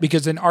love that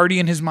because then already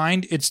in his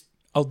mind, it's,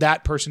 oh,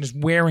 that person is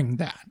wearing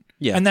that.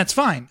 Yeah. And that's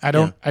fine.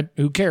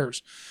 Who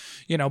cares?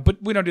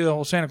 But we don't do the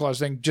whole Santa Claus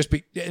thing.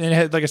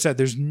 And like I said,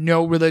 there's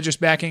no religious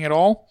backing at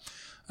all.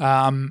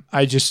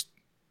 I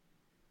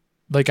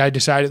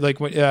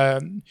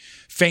decided,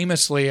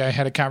 famously, I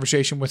had a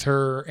conversation with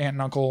her aunt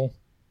and uncle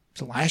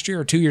last year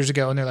or 2 years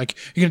ago, and they're like,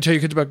 "You're going to tell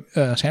your kids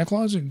about Santa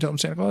Claus? You can tell them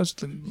Santa Claus?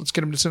 Then let's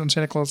get them to sit on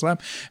Santa Claus'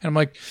 lap." And I'm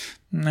like,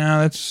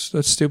 "No, that's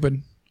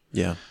stupid."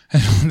 Yeah.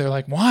 And they're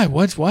like, "Why?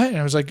 What's what?" And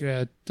I was like,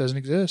 "It doesn't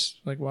exist.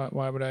 Like,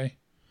 why would I?"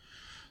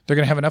 They're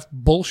going to have enough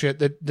bullshit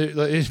that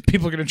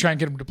people are going to try and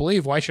get them to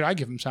believe. Why should I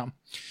give them some?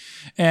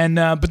 And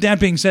but that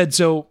being said,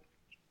 so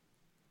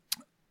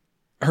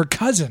her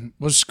cousin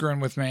was screwing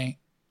with me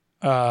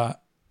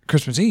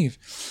Christmas Eve,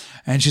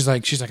 and she's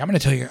like, I'm going to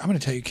tell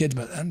your kids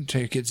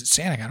that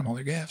Santa got them all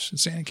their gifts, and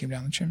Santa came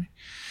down the chimney.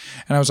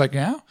 And I was like,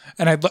 yeah.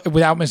 And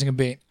without missing a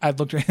beat, I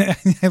looked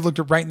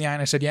her right in the eye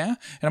and I said, yeah.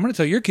 And I'm going to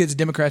tell your kids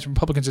Democrats and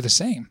Republicans are the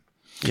same.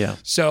 Yeah.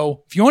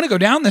 So if you want to go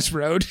down this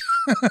road,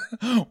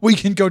 we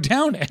can go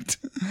down it.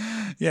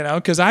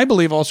 Because I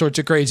believe all sorts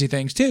of crazy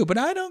things too, but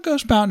I don't go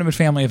spouting them at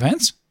family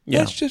events. Yeah.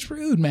 That's just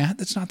rude, Matt.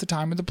 That's not the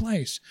time or the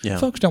place. Yeah.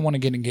 Folks don't want to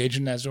get engaged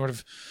in that sort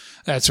of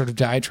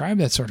diatribe,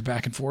 that sort of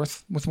back and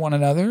forth with one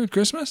another at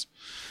Christmas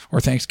or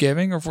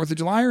Thanksgiving or 4th of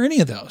July or any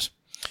of those.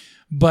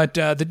 But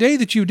the day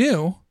that you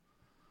do,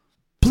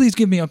 please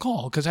give me a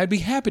call because I'd be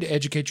happy to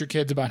educate your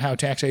kids about how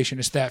taxation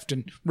is theft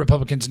and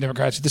Republicans and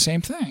Democrats are the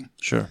same thing.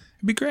 Sure.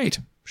 It'd be great.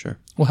 Sure.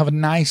 We'll have a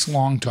nice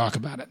long talk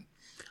about it.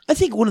 I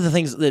think one of the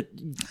things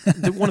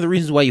one of the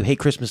reasons why you hate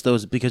Christmas, though,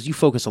 is because you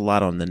focus a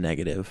lot on the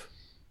negative.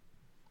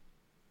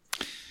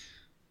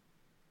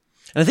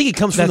 And I think it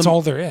comes from that's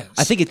all there is.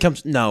 I think it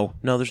comes no,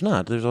 there's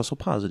not. There's also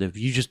positive.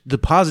 The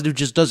positive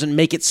just doesn't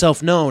make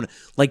itself known.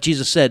 Like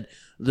Jesus said,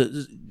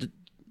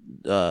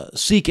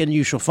 seek and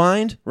you shall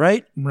find,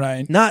 right?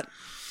 Right. Not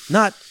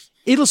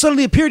it'll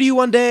suddenly appear to you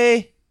one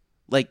day.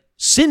 Like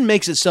sin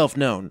makes itself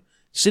known.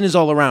 Sin is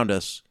all around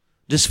us.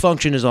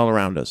 Dysfunction is all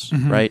around us,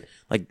 right?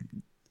 Like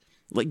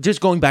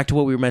just going back to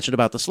what we mentioned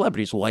about the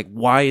celebrities. Well, like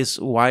why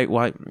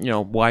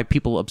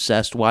people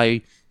obsessed?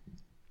 Why?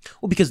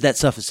 Well, because that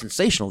stuff is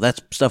sensational. That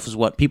stuff is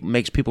what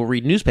makes people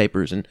read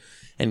newspapers and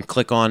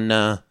click on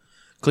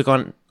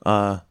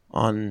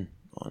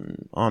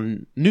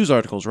news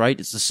articles, right?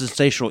 It's the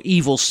sensational,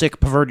 evil, sick,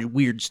 perverted,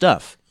 weird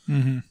stuff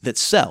that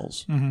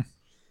sells.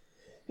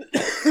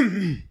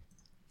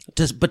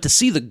 But to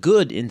see the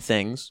good in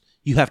things,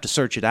 you have to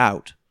search it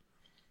out.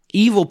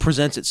 Evil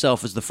presents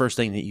itself as the first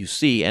thing that you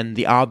see and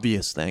the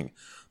obvious thing.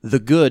 The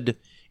good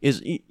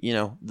is,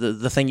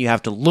 the thing you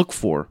have to look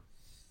for.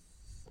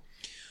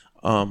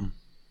 I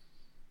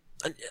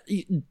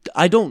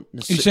don't.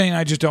 You're saying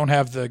I just don't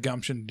have the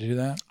gumption to do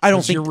that? I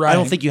don't think. You're right. I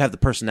don't think you have the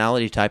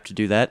personality type to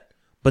do that.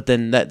 But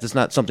then that's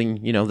not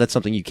something. That's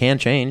something you can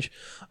change.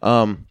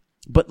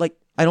 But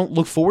I don't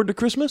look forward to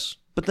Christmas.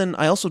 But then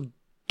I also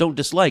don't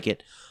dislike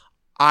it.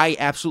 I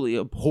absolutely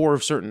abhor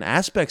certain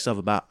aspects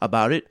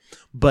about it.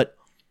 But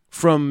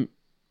from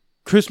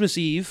Christmas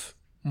Eve,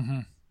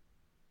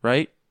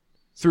 right,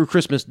 through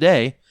Christmas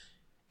Day,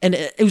 and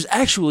it was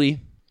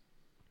actually.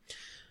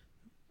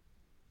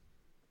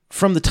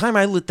 From the time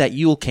I lit that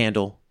Yule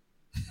candle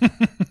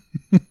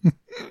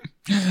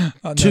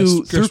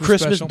through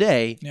Christmas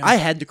Day, yeah. I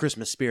had the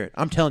Christmas spirit.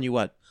 I'm telling you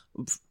what,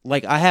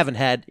 I haven't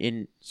had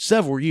in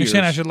several years. You're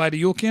saying I should light a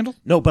Yule candle?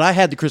 No, but I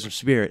had the Christmas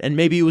spirit, and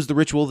maybe it was the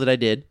ritual that I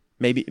did.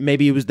 Maybe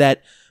it was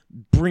that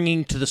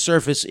bringing to the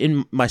surface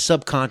in my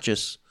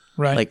subconscious,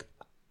 right?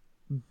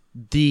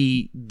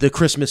 The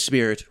Christmas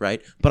spirit,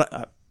 right?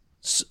 But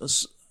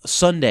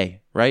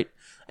Sunday, right,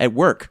 at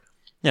work,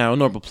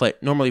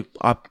 normally.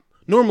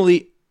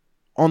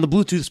 On the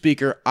Bluetooth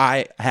speaker,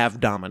 I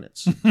have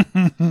dominance.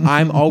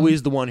 I'm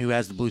always the one who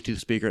has the Bluetooth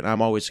speaker, and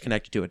I'm always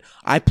connected to it.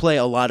 I play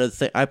a lot of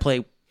I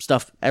play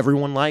stuff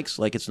everyone likes.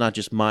 Like, it's not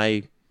just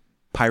my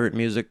pirate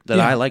music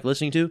that I like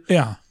listening to.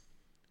 Yeah.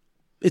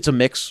 It's a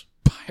mix,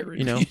 pirate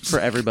music for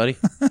everybody.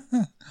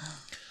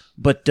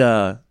 But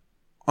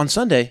on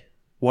Sunday,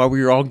 while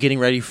we were all getting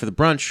ready for the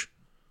brunch,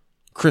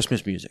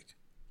 Christmas music.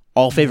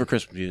 All favorite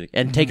Christmas music.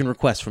 And taking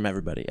requests from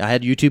everybody. I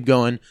had YouTube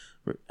going...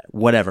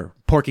 Whatever.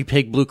 Porky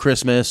Pig, Blue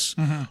Christmas,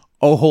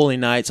 Oh Holy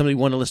Night. Somebody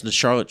wanted to listen to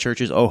Charlotte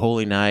Church's Oh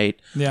Holy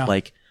Night. Yeah.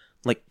 Like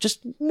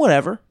just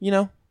whatever,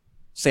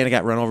 Santa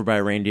got run over by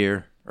a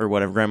reindeer or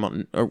whatever,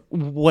 grandma or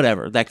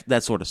whatever.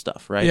 That sort of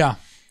stuff, right? Yeah.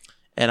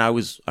 And I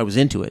was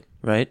into it,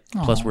 right?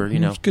 Plus we're,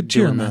 good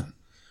cheer,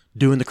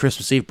 doing the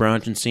Christmas Eve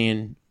brunch and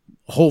seeing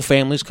whole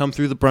families come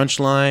through the brunch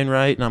line,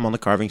 right? And I'm on the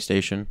carving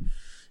station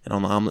and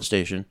on the omelet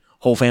station.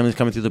 Whole families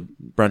coming through the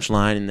brunch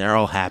line and they're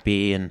all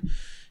happy and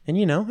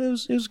it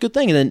was a good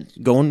thing. And then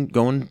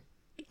going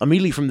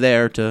immediately from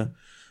there to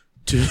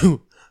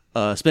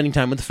spending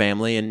time with the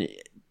family.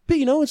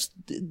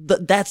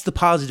 But that's the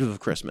positive of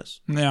Christmas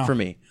for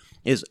me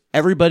is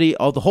everybody,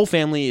 the whole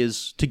family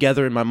is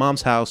together in my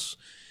mom's house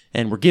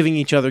and we're giving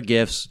each other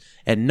gifts,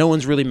 and no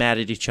one's really mad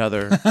at each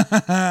other.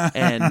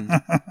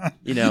 And,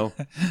 you know,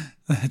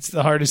 that's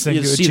the hardest thing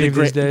you to see achieve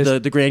these days.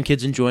 the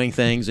grandkids enjoying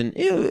things, and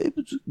it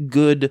was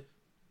good.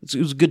 It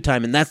was a good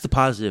time, and that's the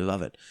positive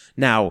of it.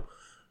 Now,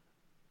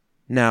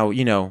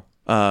 you know,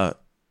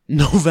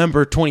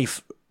 November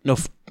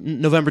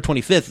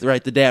 25th,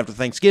 right, the day after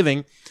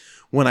Thanksgiving,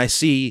 when I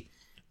see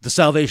the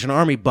Salvation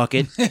Army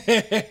bucket.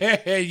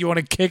 You want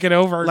to kick it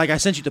over? Like I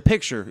sent you the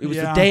picture. It was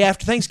the day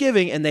after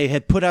Thanksgiving, and they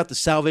had put out the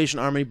Salvation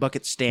Army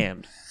bucket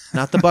stand.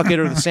 Not the bucket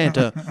or the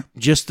Santa,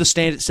 just the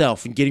stand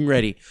itself and getting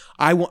ready.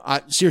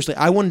 Seriously,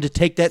 I wanted to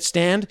take that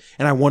stand,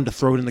 and I wanted to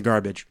throw it in the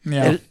garbage.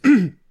 Yeah. And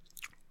it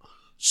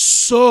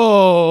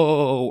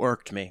so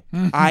irked me.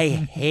 I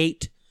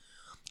hate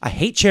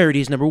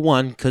charities, number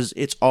one, because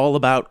it's all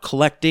about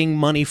collecting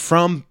money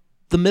from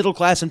the middle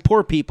class and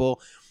poor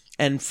people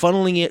and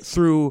funneling it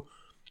through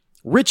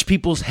rich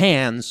people's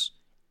hands,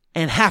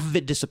 and half of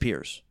it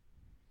disappears.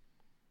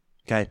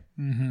 Okay?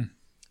 Mm-hmm.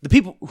 The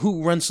people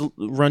who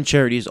run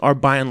charities are,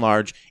 by and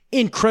large,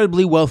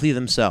 incredibly wealthy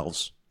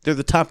themselves. They're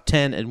the top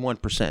 10 and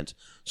 1%.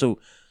 So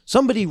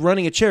somebody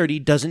running a charity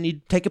doesn't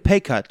need to take a pay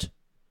cut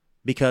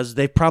because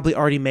they've probably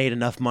already made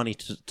enough money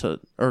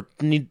or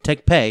need to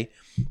take pay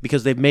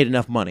because they've made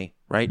enough money,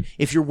 right?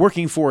 If you're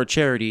working for a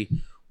charity,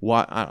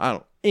 why? I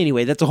don't.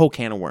 Anyway, that's a whole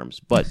can of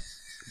worms. But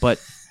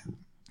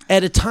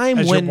at a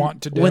time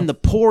when the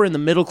poor and the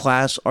middle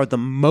class are the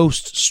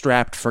most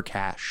strapped for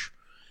cash,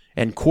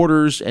 and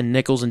quarters and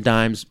nickels and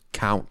dimes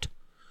count,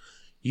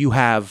 you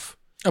have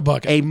a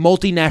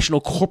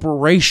multinational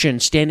corporation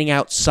standing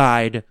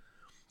outside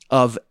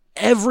of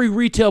every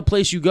retail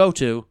place you go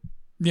to,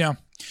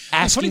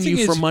 asking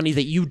you for money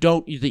that you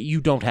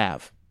don't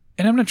have.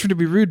 And I'm not trying to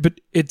be rude, but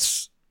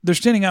they're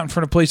standing out in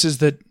front of places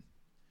that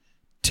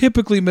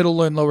typically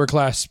middle and lower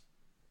class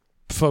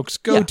folks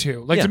go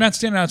to. Like they're not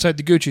standing outside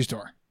the Gucci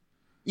store.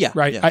 Yeah.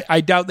 Right. Yeah.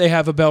 I doubt they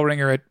have a bell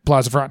ringer at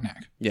Plaza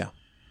Frontenac. Yeah.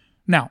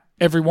 Now,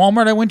 every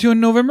Walmart I went to in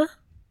November,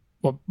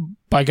 well,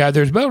 by God,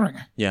 there's a bell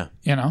ringer. Yeah.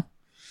 You know?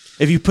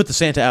 If you put the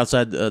Santa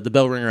outside, the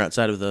bell ringer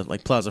outside of the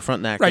Plaza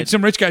Frontenac. Right.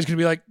 Some rich guy's going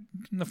to be like,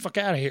 get the fuck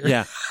out of here.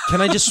 Yeah. Can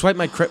I just swipe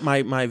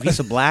my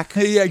Visa Black?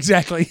 Yeah,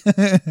 exactly.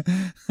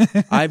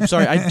 I'm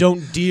sorry. I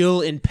don't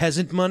deal in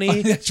peasant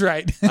money. That's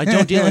right. I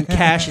don't deal in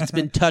cash. It's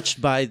been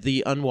touched by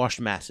the unwashed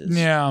masses.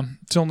 Yeah.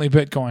 It's only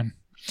Bitcoin.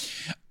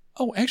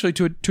 Oh, actually,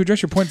 to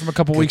address your point from a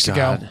couple weeks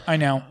ago, I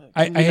know.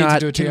 I hate to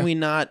do it to you. Can we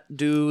not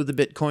do the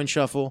Bitcoin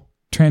shuffle?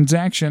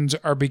 Transactions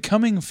are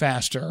becoming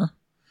faster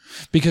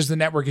because the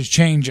network is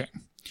changing.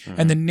 Mm-hmm.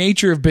 And the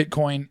nature of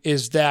Bitcoin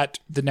is that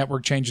the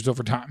network changes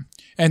over time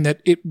and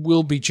that it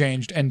will be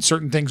changed and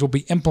certain things will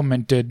be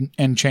implemented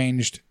and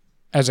changed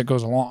as it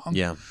goes along.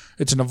 Yeah.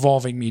 It's an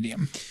evolving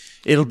medium.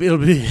 It'll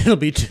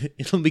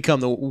become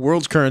the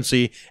world's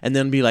currency, and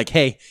then be like,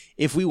 hey,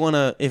 if we want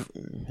to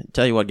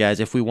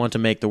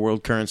make the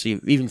world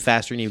currency even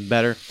faster and even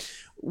better,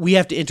 we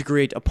have to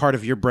integrate a part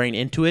of your brain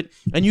into it,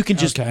 and you can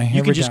just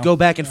go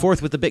back and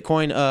forth with the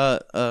Bitcoin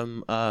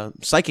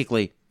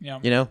psychically. Yeah.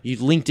 You know, you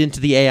linked into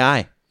the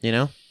AI. You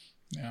know.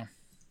 Yeah.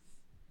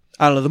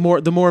 I don't know.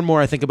 The more and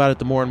more I think about it,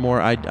 the more and more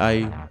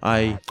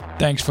I.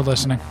 Thanks for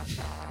listening.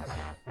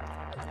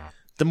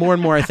 The more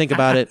and more I think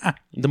about it,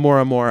 the more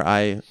and more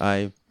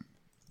I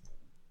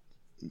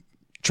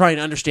try and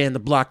understand the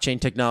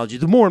blockchain technology.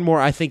 The more and more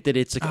I think that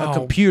it's a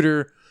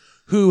computer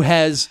who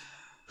has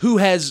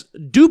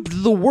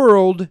duped the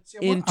world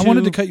into. I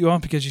wanted to cut you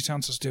off because you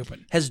sound so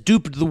stupid. Has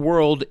duped the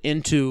world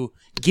into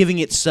giving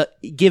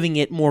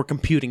it more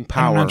computing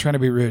power. I'm not trying to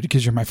be rude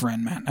because you're my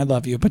friend, man. I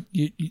love you, but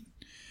you.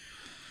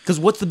 Because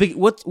what's a bigger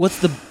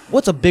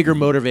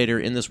motivator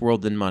in this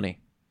world than money?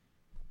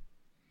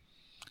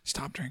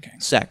 Stop drinking.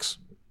 Sex.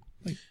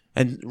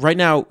 And right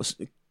now,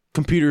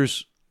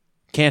 computers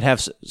can't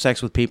have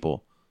sex with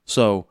people,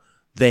 so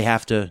they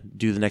have to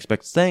do the next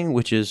best thing,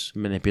 which is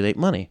manipulate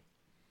money.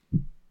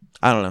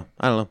 I don't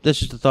know. That's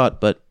just a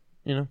thought, but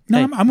you know.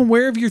 No, hey, I'm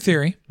aware of your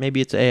theory.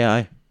 Maybe it's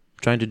AI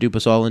trying to dupe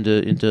us all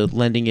into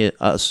lending it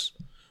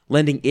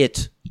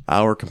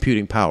our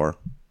computing power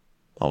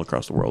all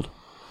across the world.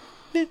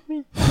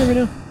 Never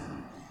know.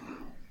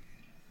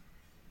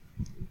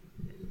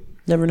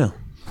 Never know.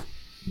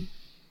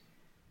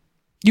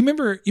 You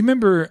remember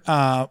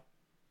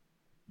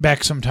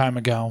back some time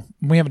ago,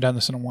 we haven't done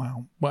this in a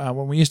while,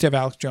 when we used to have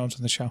Alex Jones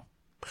on the show.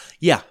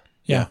 Yeah.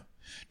 Do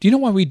you know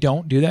why we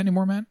don't do that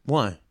anymore, man?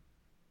 Why?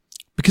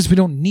 Because we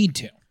don't need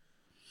to.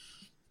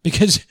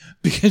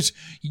 Because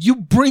you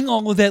bring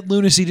all of that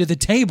lunacy to the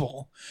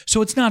table,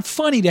 so it's not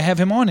funny to have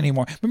him on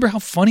anymore. Remember how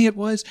funny it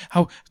was?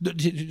 How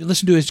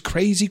listen to his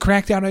crazy,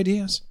 cracked out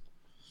ideas?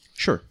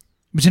 Sure.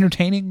 It was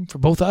entertaining for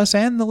both us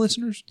and the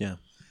listeners. Yeah.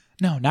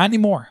 No, not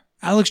anymore.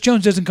 Alex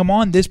Jones doesn't come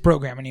on this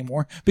program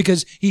anymore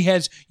because he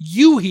has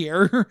you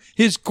here,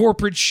 his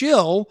corporate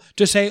shill,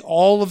 to say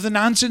all of the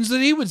nonsense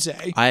that he would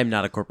say. I am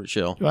not a corporate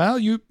shill. Well,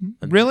 you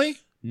really?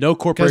 No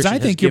corporation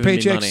Because I think your has given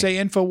me paychecks money. say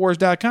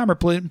Infowars.com or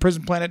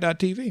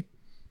PrisonPlanet.tv.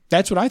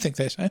 That's what I think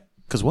they say.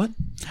 Because what?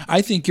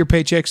 I think your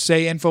paychecks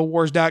say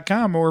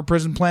Infowars.com or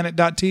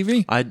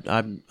PrisonPlanet.tv.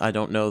 I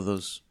don't know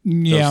those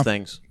Yeah.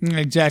 things.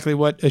 Exactly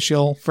what a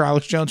shill for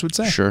Alex Jones would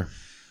say. Sure.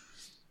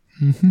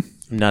 Mm-hmm.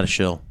 I'm not a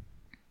shill.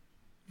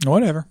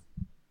 Whatever.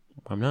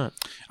 I'm not.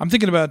 I'm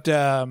thinking about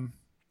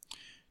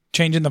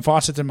changing the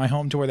faucets in my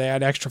home to where they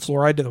add extra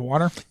fluoride to the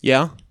water.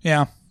 Yeah?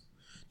 Yeah.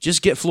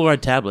 Just get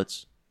fluoride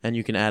tablets, and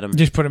you can add them.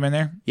 Just put them in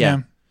there?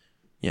 Yeah.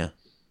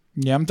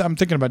 Yeah, I'm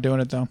thinking about doing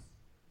it, though.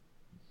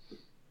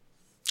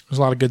 There's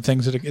a lot of good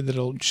things that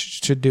it'll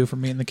should do for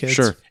me and the kids.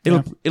 Sure.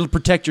 It'll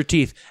protect your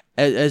teeth,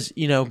 as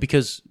you know,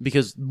 because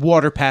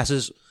water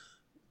passes.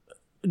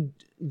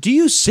 Do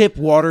you sip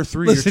water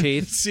through your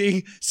teeth?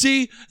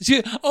 See,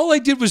 all I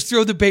did was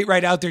throw the bait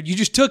right out there. You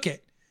just took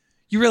it.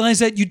 You realize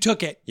that you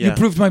took it. Yeah. You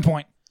proved my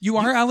point. You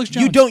are Alex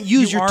Jones. You don't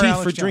use your are teeth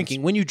Alex for Jones.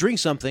 drinking. When you drink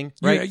something,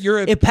 right? You're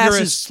it passes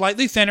you're a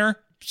slightly thinner,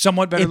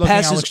 somewhat better it looking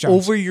Alex passes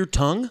Jones. over your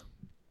tongue.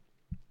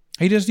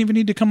 He doesn't even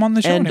need to come on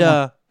the show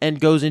anymore. And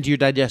goes into your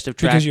digestive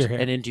tract Because you're here.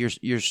 and into your How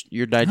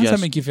digestive. does that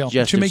make you feel?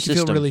 It should make you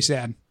feel system. really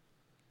sad.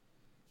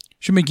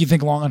 Should make you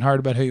think long and hard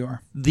about who you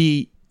are.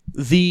 The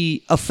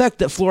effect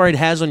that fluoride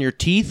has on your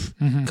teeth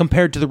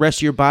compared to the rest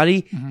of your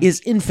body is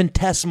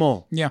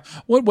infinitesimal. Yeah.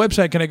 What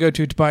website can I go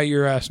to buy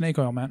your snake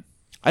oil, man?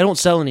 I don't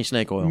sell any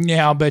snake oil.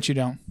 Yeah, I'll bet you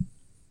don't.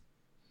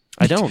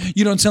 I don't.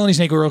 You don't sell any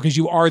snake oil because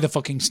you are the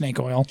fucking snake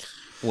oil.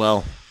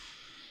 Well,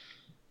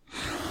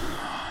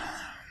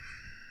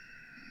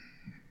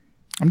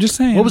 I'm just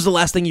saying. what was the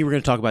last thing you were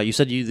going to talk about? You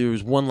said there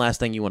was one last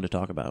thing you wanted to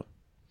talk about.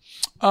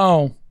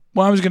 Oh,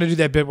 well, I was going to do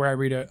that bit where I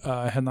read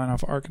a headline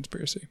off of Our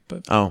Conspiracy,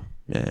 but Oh,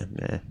 yeah.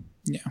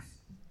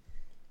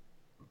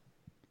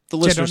 The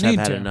listeners have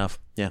had enough.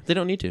 Yeah, they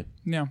don't need to.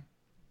 Yeah.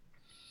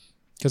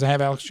 Because I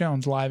have Alex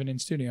Jones live and in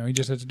studio. He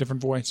just has a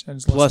different voice, and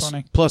it's less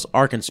funny. Plus,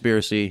 Our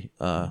Conspiracy,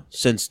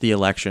 since the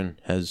election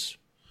has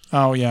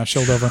Oh yeah,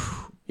 shilled over.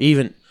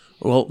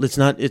 It's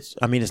not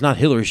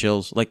Hillary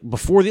shills. Like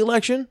before the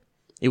election,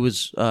 it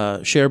was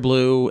Share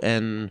Blue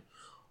and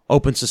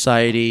Open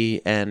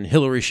Society and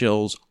Hillary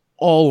shills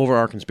all over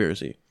Our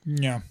Conspiracy.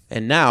 Yeah.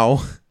 And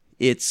now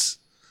it's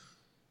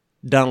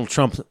Donald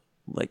Trump.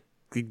 Like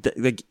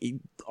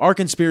Our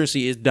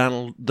Conspiracy is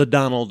Donald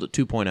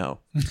 2.0.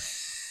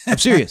 I'm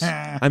serious.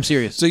 I'm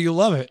serious. So you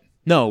love it?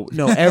 No.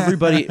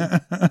 Everybody,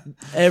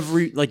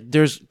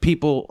 there's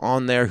people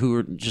on there who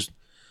are just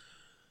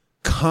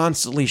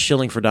constantly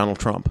shilling for Donald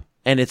Trump,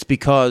 and it's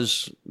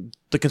because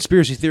the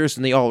conspiracy theorists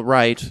and the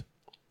alt-right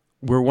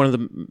were one of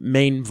the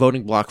main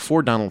voting bloc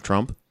for Donald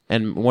Trump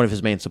and one of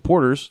his main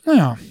supporters.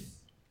 Yeah.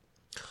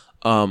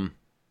 Some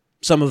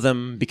of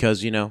them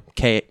because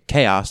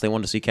chaos. They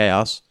wanted to see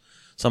chaos.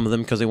 Some of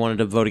them because they wanted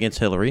to vote against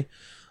Hillary.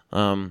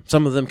 Some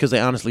of them because they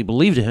honestly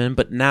believed in him,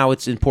 but now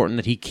it's important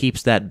that he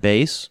keeps that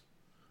base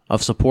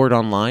of support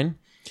online.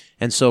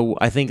 And so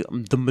I think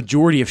the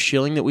majority of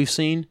shilling that we've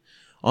seen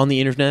on the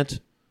internet,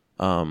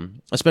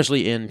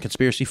 especially in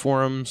conspiracy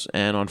forums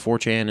and on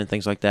 4chan and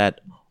things like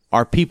that,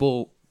 are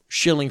people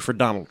shilling for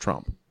Donald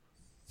Trump.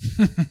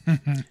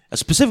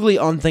 Specifically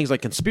on things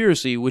like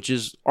conspiracy, which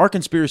is Our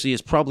Conspiracy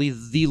is probably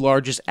the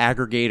largest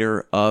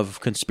aggregator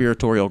of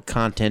conspiratorial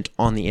content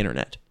on the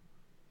internet.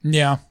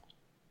 Yeah.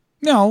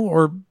 No,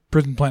 or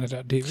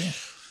PrisonPlanet.tv.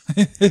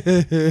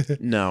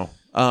 No.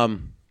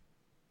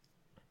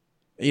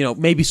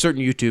 Maybe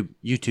certain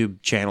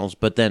YouTube channels,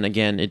 but then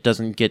again, it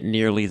doesn't get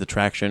nearly the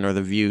traction or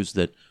the views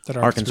that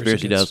Our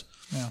Conspiracy does.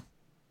 Yeah.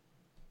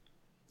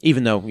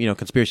 Even though,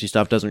 conspiracy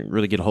stuff doesn't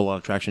really get a whole lot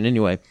of traction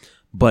anyway.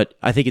 But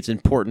I think it's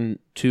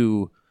important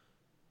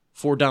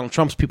for Donald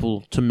Trump's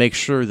people to make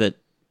sure that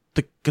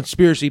the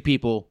conspiracy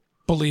people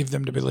believe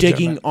them to be legitimate.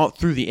 Digging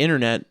through the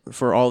internet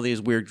for all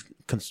these weird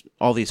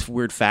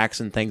facts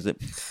and things that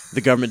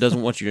the government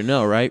doesn't want you to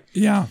know, right?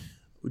 Yeah.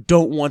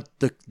 Don't want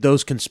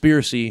those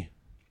conspiracy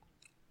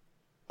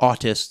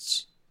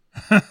autists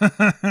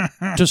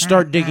to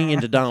start digging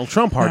into Donald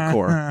Trump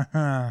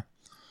hardcore.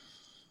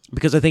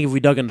 Because I think if we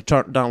dug into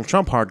Donald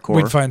Trump hardcore,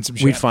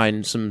 we'd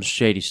find some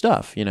shady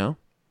stuff,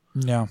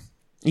 Yeah.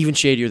 Even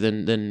shadier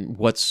than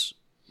what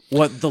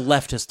the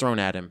left has thrown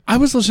at him. I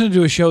was listening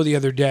to a show the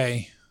other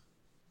day.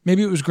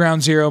 Maybe it was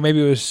Ground Zero.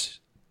 Maybe it was...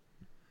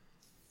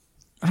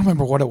 I don't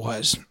remember what it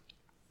was.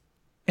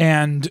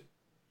 And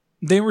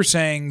they were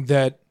saying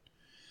that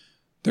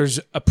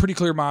there's a pretty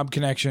clear mob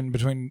connection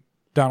between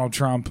Donald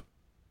Trump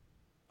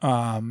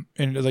and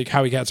like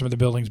how he got some of the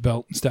buildings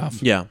built and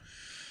stuff. Yeah.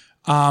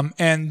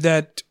 And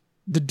that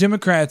the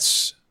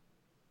Democrats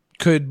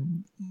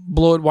could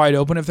blow it wide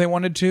open if they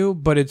wanted to,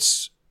 but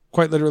it's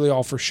quite literally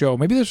all for show.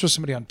 Maybe this was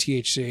somebody on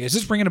THC. Is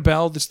this ringing a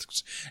bell?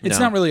 It's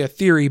not really a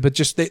theory, but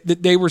just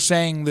they were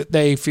saying that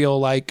they feel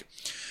like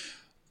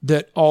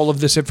that all of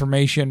this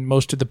information,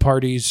 most of the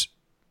parties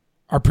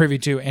are privy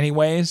to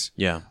anyways.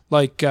 Yeah.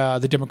 Like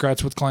the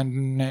Democrats with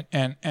Clinton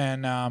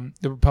and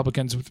the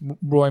Republicans with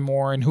Roy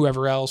Moore and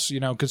whoever else,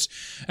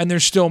 and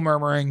there's still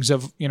murmurings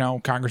of,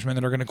 congressmen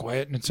that are going to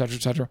quit and et cetera,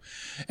 et cetera.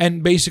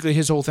 And basically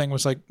his whole thing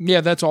was like,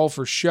 yeah, that's all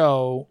for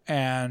show.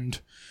 And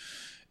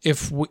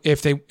if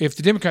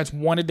the Democrats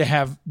wanted to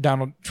have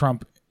Donald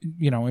Trump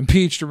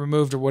impeached or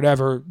removed or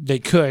whatever, they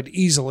could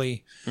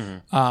easily,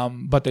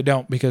 but they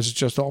don't because it's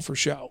just all for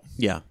show.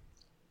 Yeah.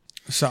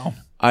 So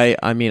I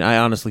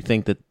honestly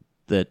think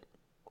that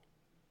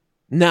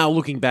now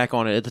looking back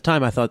on it, at the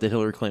time I thought that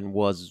Hillary Clinton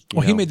was.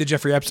 He made the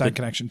Jeffrey Epstein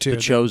connection too. The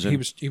chosen.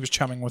 He was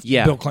chumming with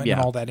Bill Clinton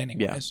and all that,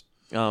 anyways.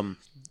 Yeah.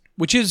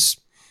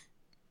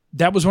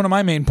 That was one of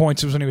my main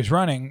points was when he was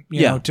running.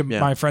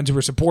 My friends who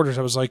were supporters,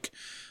 I was like,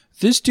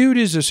 this dude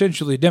is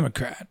essentially a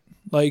Democrat.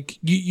 Like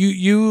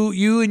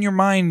you in your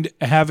mind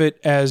have it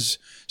as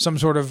some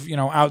sort of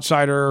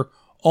outsider,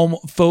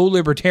 faux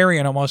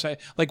libertarian almost.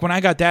 Like when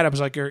I got that, I was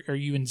like, "Are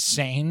you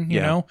insane?"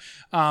 You know.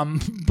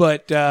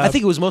 But I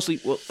think it was mostly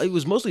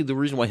the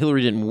reason why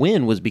Hillary didn't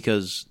win was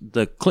because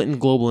the Clinton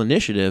Global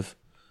Initiative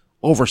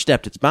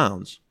overstepped its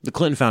bounds. The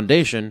Clinton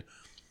Foundation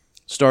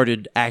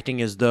started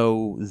acting as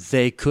though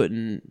they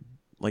couldn't,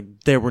 like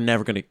they were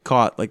never going to get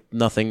caught. Like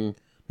nothing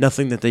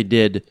that they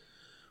did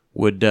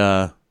would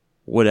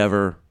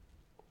ever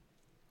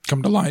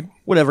come to light.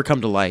 Whatever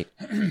come to light.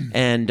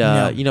 And,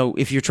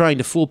 if you're trying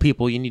to fool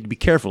people, you need to be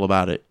careful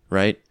about it,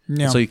 right?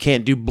 Yeah. So you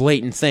can't do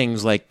blatant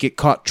things like get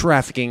caught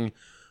trafficking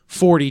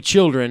 40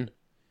 children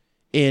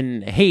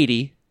in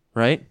Haiti,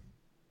 right?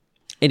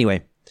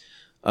 Anyway,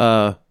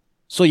 I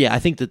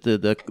think that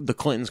the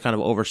Clintons kind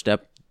of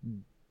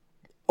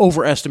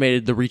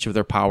overestimated the reach of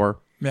their power.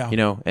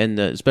 Yeah. And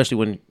especially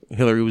when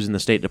Hillary was in the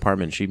State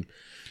Department, she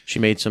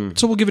made some.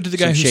 So we'll give it to the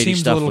guy who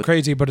seems a little with,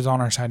 crazy, but is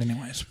on our side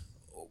anyways.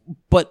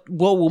 But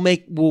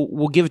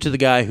we'll give it to the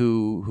guy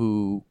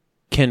who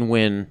can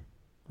win,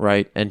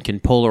 right, and can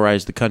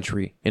polarize the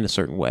country in a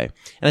certain way.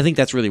 And I think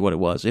that's really what it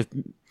was. If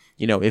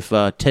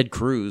Ted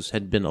Cruz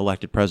had been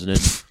elected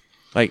president,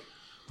 like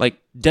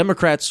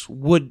Democrats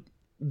would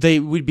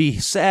be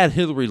sad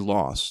Hillary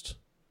lost,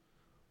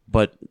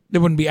 but they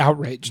wouldn't be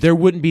outraged. There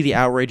wouldn't be the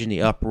outrage and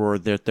the uproar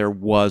that there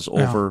was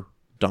over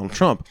Donald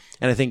Trump.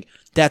 And I think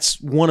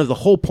that's one of the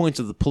whole points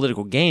of the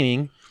political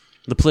gaming.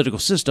 The political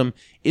system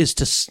is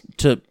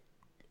to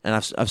and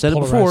I've said it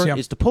before,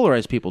 is to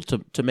polarize people,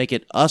 to make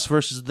it us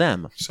versus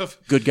them,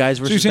 good guys versus bad guys.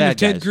 So you're saying if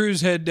Ted Cruz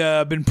had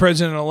been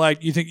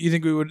president-elect, you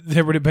think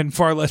there would have been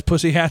far less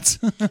pussy hats?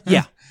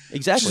 Yeah,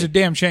 exactly. Which is a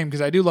damn shame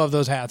because I do love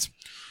those hats.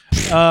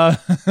 I'll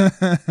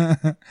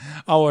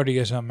order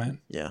you some, man.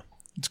 Yeah,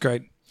 it's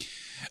great.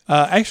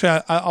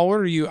 Actually, I'll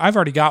order you. I've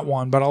already got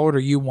one, but I'll order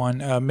you one.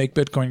 Make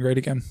Bitcoin great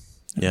again.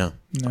 Yeah,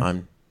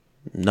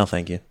 no,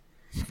 thank you.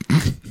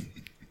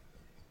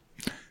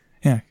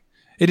 Yeah,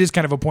 it is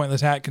kind of a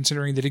pointless hat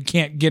considering that it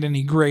can't get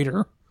any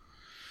greater.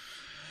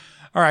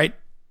 All right.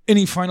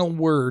 Any final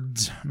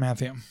words,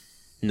 Matthew?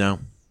 No.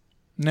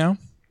 No?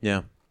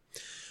 Yeah.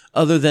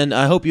 Other than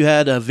I hope you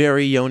had a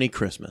very yoni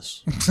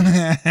Christmas.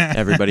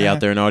 Everybody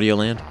out there in Audio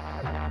Land.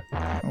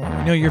 Well,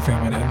 we know your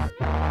family did.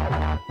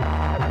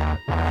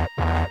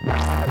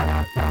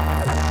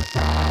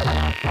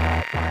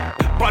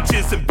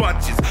 Bunches and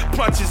bunches,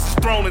 punches is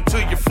thrown into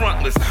your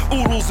frontless.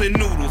 Oodles and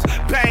noodles,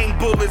 bang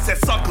bullets at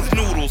suckers'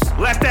 noodles.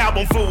 Last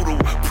album voodoo,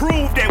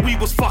 proved that we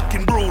was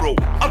fucking brutal.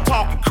 I'm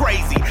talking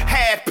crazy,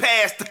 half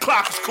past the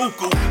clock is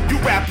cuckoo.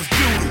 You rappers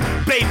doodle,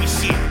 baby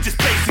shit,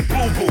 just basic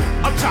boo-boo.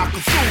 I'm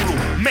talking Zulu,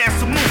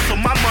 Mansa Musa,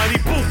 my money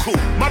buku.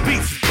 My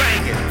beats is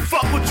banging,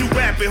 fuck what you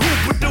rapping, who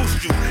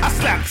produced you? I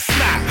slap the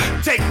snot,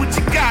 take what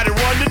you got and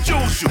run the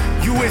juice you.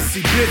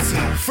 USC Bitsy,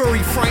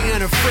 furry,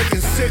 frightened, and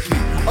freaking sickly.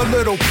 A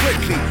little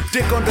prickly,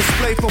 dick on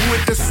display for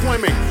winter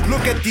swimming.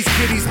 Look at these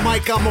kiddies,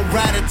 Mike, I'm a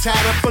rat-a-tat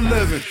for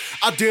living.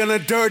 I deal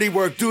in dirty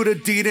work, do the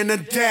deed in a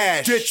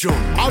dash. Ditch 'em,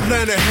 I'll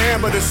land a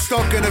hammer that's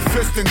stuck in a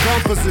fist and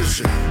gun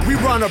position. We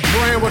run a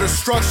brand where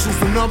destruction's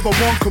the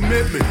 #1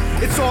 commitment.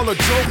 It's all a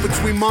joke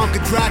between mom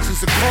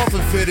contractions and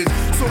coffin fitted.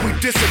 So we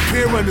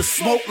disappear in the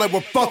smoke like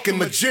we're fucking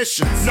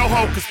magicians. No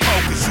hocus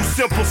pocus, you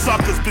simple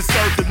suckers been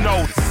served the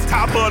notice.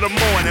 Top of the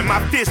morning,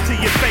 my fist to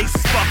your face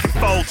is fucking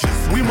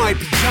vultures. We might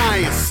be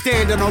giants,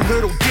 standing on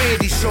little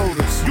dandy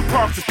shoulders. You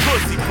parked as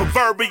pussy,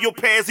 proverbial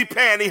pansy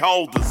panty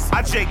holders.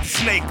 I Jake the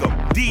Snake 'em,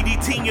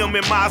 DDT 'em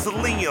in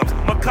mausoleums.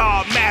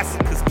 Macabre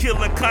massacres,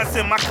 killing cunts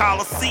in my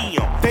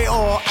coliseum. They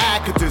all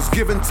actors,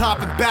 giving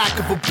top and back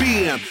of a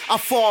BM. I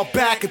fall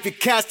back if your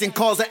casting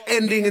calls are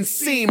ending in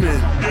semen.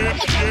 Yeah,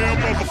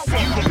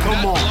 motherfucker.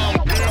 Come on.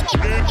 Yeah,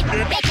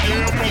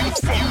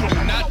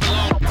 motherfucker. Not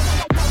long.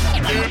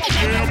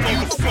 Yeah,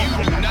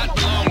 motherfucker. Not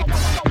long.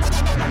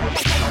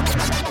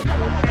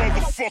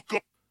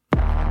 Motherfucker.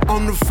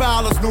 I'm the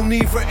foulest, no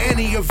need for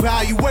any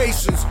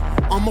evaluations.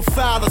 I'm a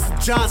foulest of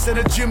Johnson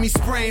and Jimmy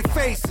spraying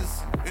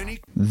faces.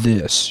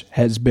 This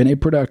has been a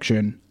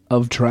production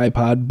of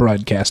Tripod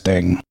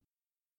Broadcasting.